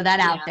should throw that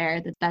out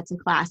there, that's a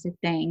classic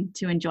thing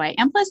to enjoy.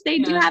 And plus, they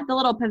do have the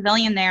little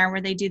pavilion there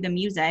where they do the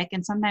music.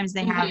 And sometimes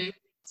they have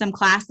some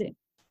classic.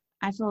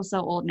 I feel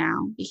so old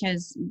now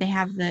because they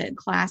have the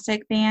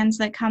classic bands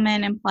that come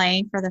in and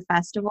play for the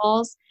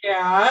festivals.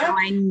 Yeah. So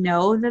I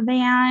know the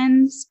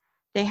bands.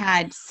 They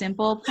had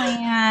Simple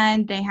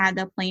Plan. They had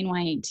the Plain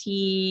White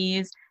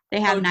Tees. They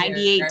have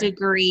 98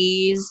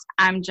 Degrees.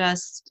 I'm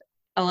just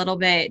a little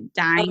bit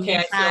dying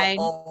inside. I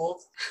feel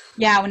old.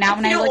 Yeah, now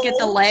when I look at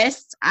the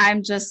list,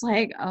 I'm just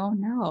like, oh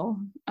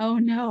no,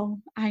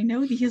 I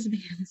know these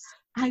bands.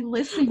 I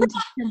listened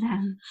to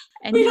them.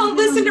 And we don't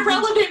listen to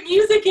relevant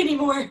music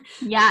anymore.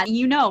 Yeah,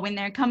 when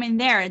they're coming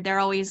there, they're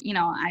always,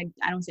 I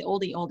don't say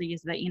oldies,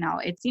 but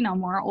it's,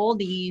 more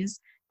oldies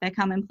that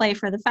come and play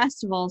for the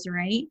festivals,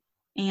 right?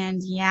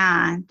 And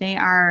yeah, they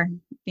are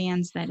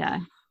bands that now.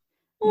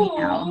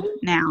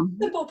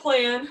 Simple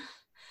Plan.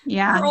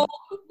 Yeah. We're old.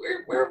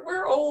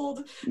 We're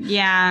old.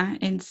 Yeah,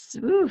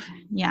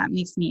 it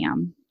makes me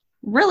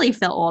really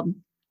feel old.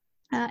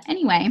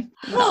 Anyway,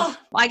 well,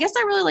 I guess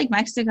I really like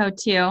Mexico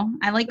too.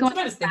 I like going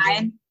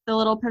inside the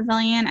little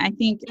pavilion. I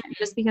think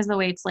just because of the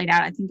way it's laid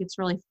out, I think it's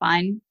really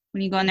fun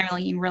when you go in there.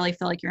 Like you really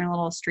feel like you're in a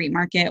little street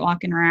market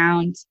walking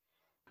around.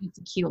 It's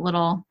a cute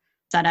little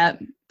setup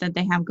that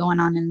they have going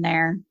on in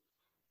there.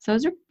 So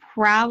those would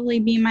probably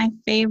be my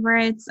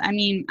favorites. I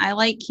mean, I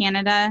like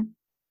Canada.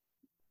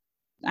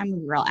 I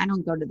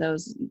don't go to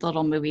those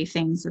little movie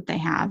things that they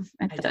have.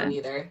 I don't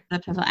either.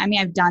 I mean,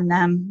 I've done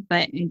them,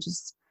 but it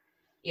just,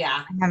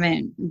 I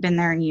haven't been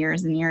there in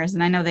years and years.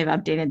 And I know they've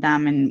updated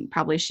them and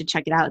probably should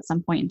check it out at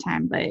some point in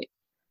time, but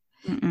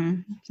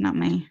it's not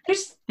my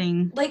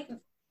thing. Like,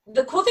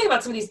 the cool thing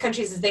about some of these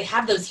countries is they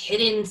have those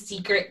hidden,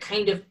 secret,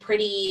 kind of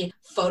pretty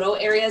photo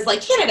areas.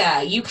 Like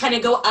Canada, you kind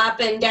of go up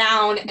and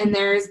down and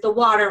there's the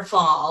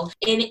waterfall.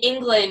 In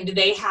England,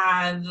 they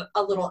have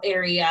a little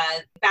area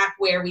back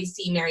where we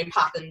see Mary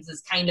Poppins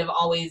is kind of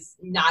always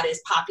not as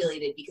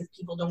populated because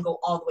people don't go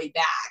all the way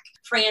back.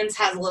 France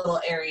has a little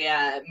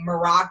area.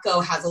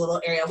 Morocco has a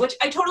little area, which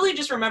I totally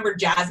just remember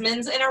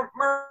Jasmine's in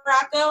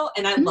Morocco,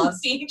 and I love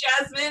seeing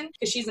Jasmine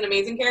because she's an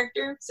amazing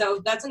character.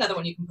 So that's another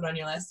one you can put on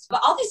your list.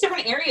 But all these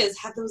different areas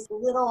have those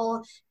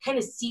little kind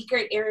of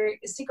secret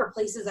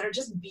places that are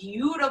just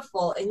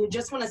beautiful, and you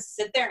just want to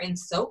sit there and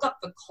soak up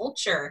the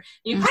culture.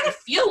 You kind of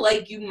feel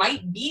like you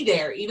might be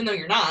there, even though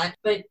you're not,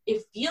 but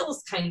it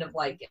feels kind of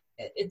like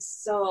it.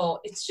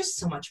 It's just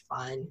so much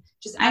fun.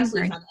 Just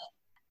absolutely fun.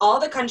 All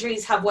the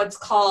countries have what's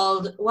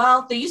called,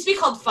 they used to be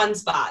called fun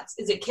spots.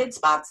 Is it kid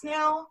spots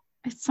now?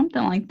 It's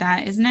something like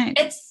that, isn't it?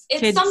 It's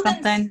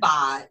something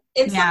spot.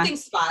 It's something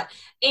spot.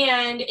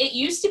 And it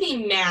used to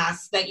be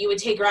masks that you would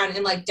take around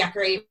and like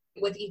decorate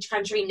with each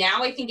country.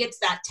 Now I think it's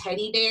that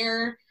teddy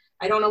bear.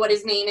 I don't know what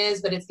his name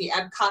is, but it's the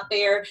Epcot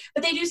bear.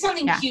 But they do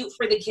something cute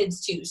for the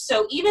kids too.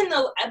 So even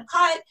though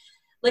Epcot,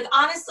 like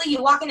honestly,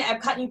 you walk into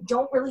Epcot and you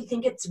don't really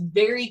think it's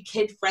very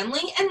kid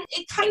friendly, and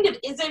it kind of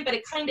isn't, but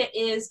it kind of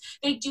is.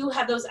 They do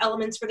have those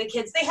elements for the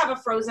kids. They have a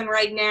Frozen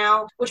ride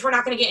now, which we're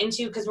not going to get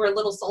into because we're a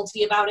little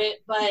salty about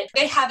it, but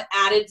they have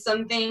added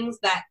some things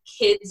that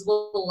kids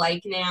will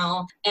like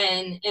now,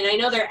 and I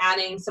know they're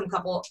adding some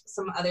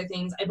other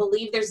things. I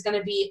believe there's going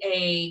to be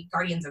a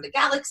Guardians of the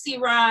Galaxy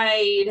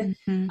ride.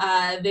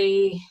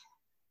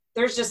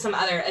 There's just some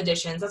other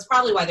additions. That's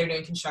probably why they're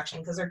doing construction,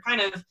 because they're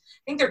I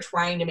think they're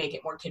trying to make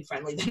it more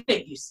kid-friendly than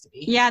it used to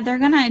be. Yeah, they're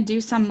going to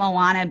do some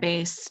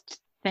Moana-based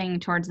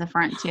thing towards the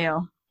front,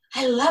 too.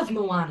 I love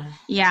Moana.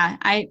 Yeah,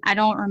 I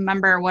don't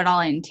remember what all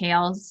it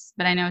entails,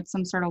 but I know it's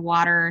some sort of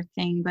water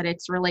thing, but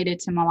it's related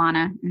to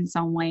Moana in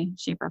some way,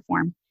 shape, or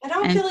form. I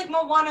don't feel like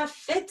Moana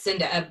fits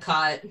into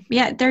Epcot.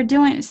 Yeah,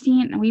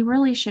 we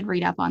really should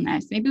read up on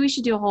this. Maybe we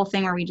should do a whole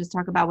thing where we just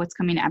talk about what's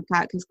coming to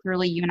Epcot, because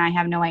clearly you and I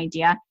have no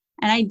idea.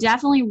 And I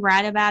definitely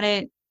read about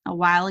it a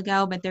while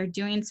ago, but they're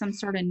doing some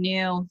sort of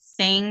new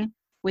thing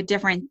with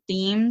different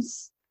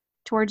themes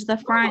towards the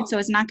front. So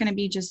it's not going to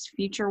be just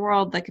Future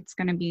World. Like it's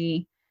going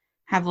to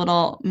have a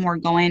little more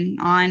going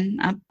on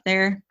up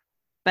there.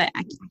 But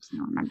I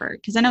can't remember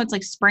because I know it's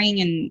like spring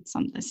and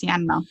something. See, I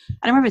don't know.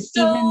 I don't remember if it's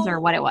seasons or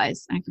what it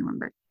was. I can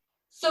remember.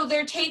 So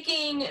they're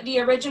taking the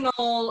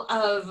original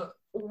of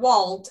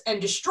Walt and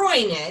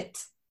destroying it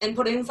and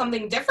putting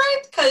something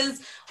different,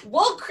 because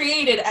Walt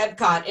created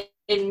Epcot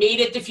and made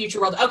it the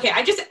Future World. Okay,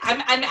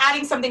 I'm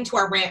adding something to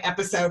our rant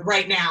episode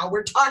right now.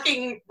 We're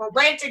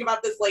ranting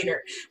about this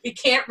later. We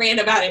can't rant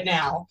about it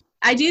now.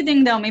 I do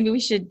think, though, maybe we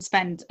should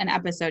spend an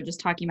episode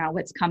just talking about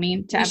what's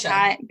coming to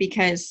Epcot,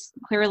 because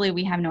clearly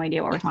we have no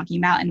idea what we're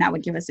talking about, and that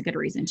would give us a good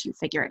reason to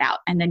figure it out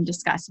and then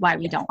discuss why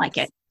we don't like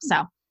it.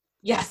 So,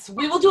 yes,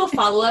 we will do a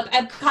follow-up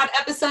Epcot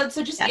episode,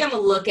 so just be on the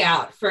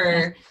lookout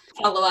for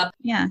follow-up.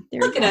 Yeah.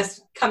 Look at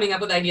us coming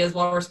up with ideas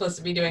while we're supposed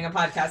to be doing a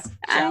podcast show.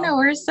 I know,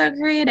 we're so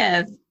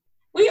creative.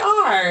 We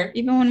are.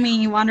 Even when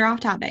we wander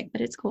off topic,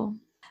 but it's cool.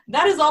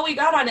 that is all we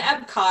got on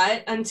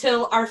Epcot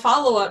until our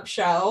follow-up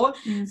show.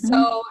 Mm-hmm.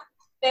 So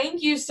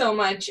thank you so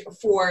much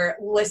for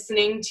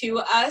listening to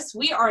us.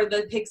 We are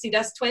the Pixie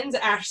Dust Twins,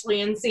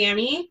 Ashley and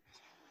Sammy.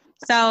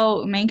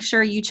 So make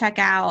sure you check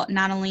out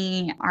not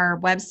only our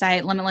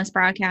website,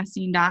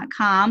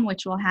 limitlessbroadcasting.com,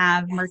 which will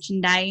have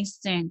merchandise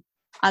and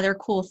other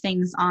cool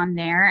things on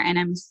there. And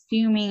I'm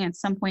assuming at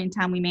some point in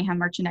time, we may have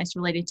merchandise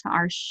related to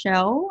our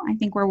show. I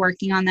think we're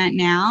working on that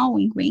now,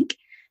 wink, wink.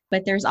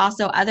 But there's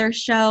also other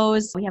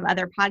shows. We have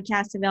other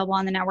podcasts available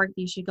on the network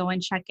that you should go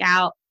and check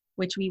out,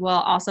 which we will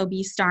also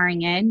be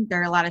starring in.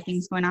 There are a lot of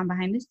things going on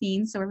behind the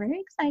scenes, so we're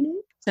very excited.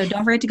 So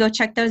don't forget to go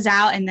check those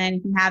out. And then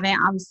if you haven't,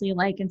 obviously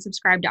like and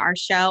subscribe to our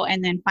show,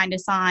 and then find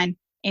us on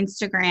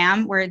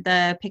Instagram. We're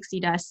the Pixie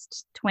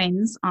Dust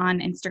Twins on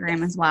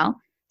Instagram as well.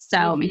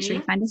 So make sure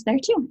you find us there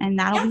too. And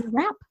that'll be a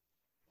wrap.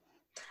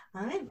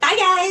 All right. Bye,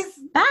 guys.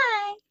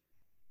 Bye.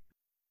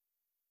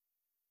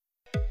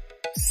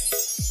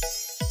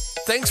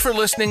 Thanks for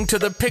listening to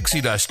the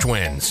Pixie Dust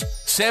Twins,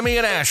 Sammy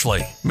and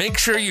Ashley. Make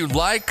sure you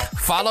like,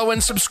 follow,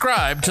 and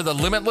subscribe to the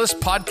Limitless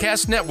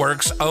Podcast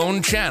Network's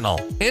own channel,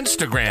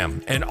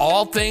 Instagram, and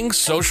all things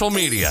social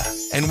media.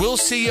 And we'll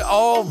see you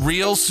all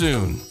real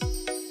soon.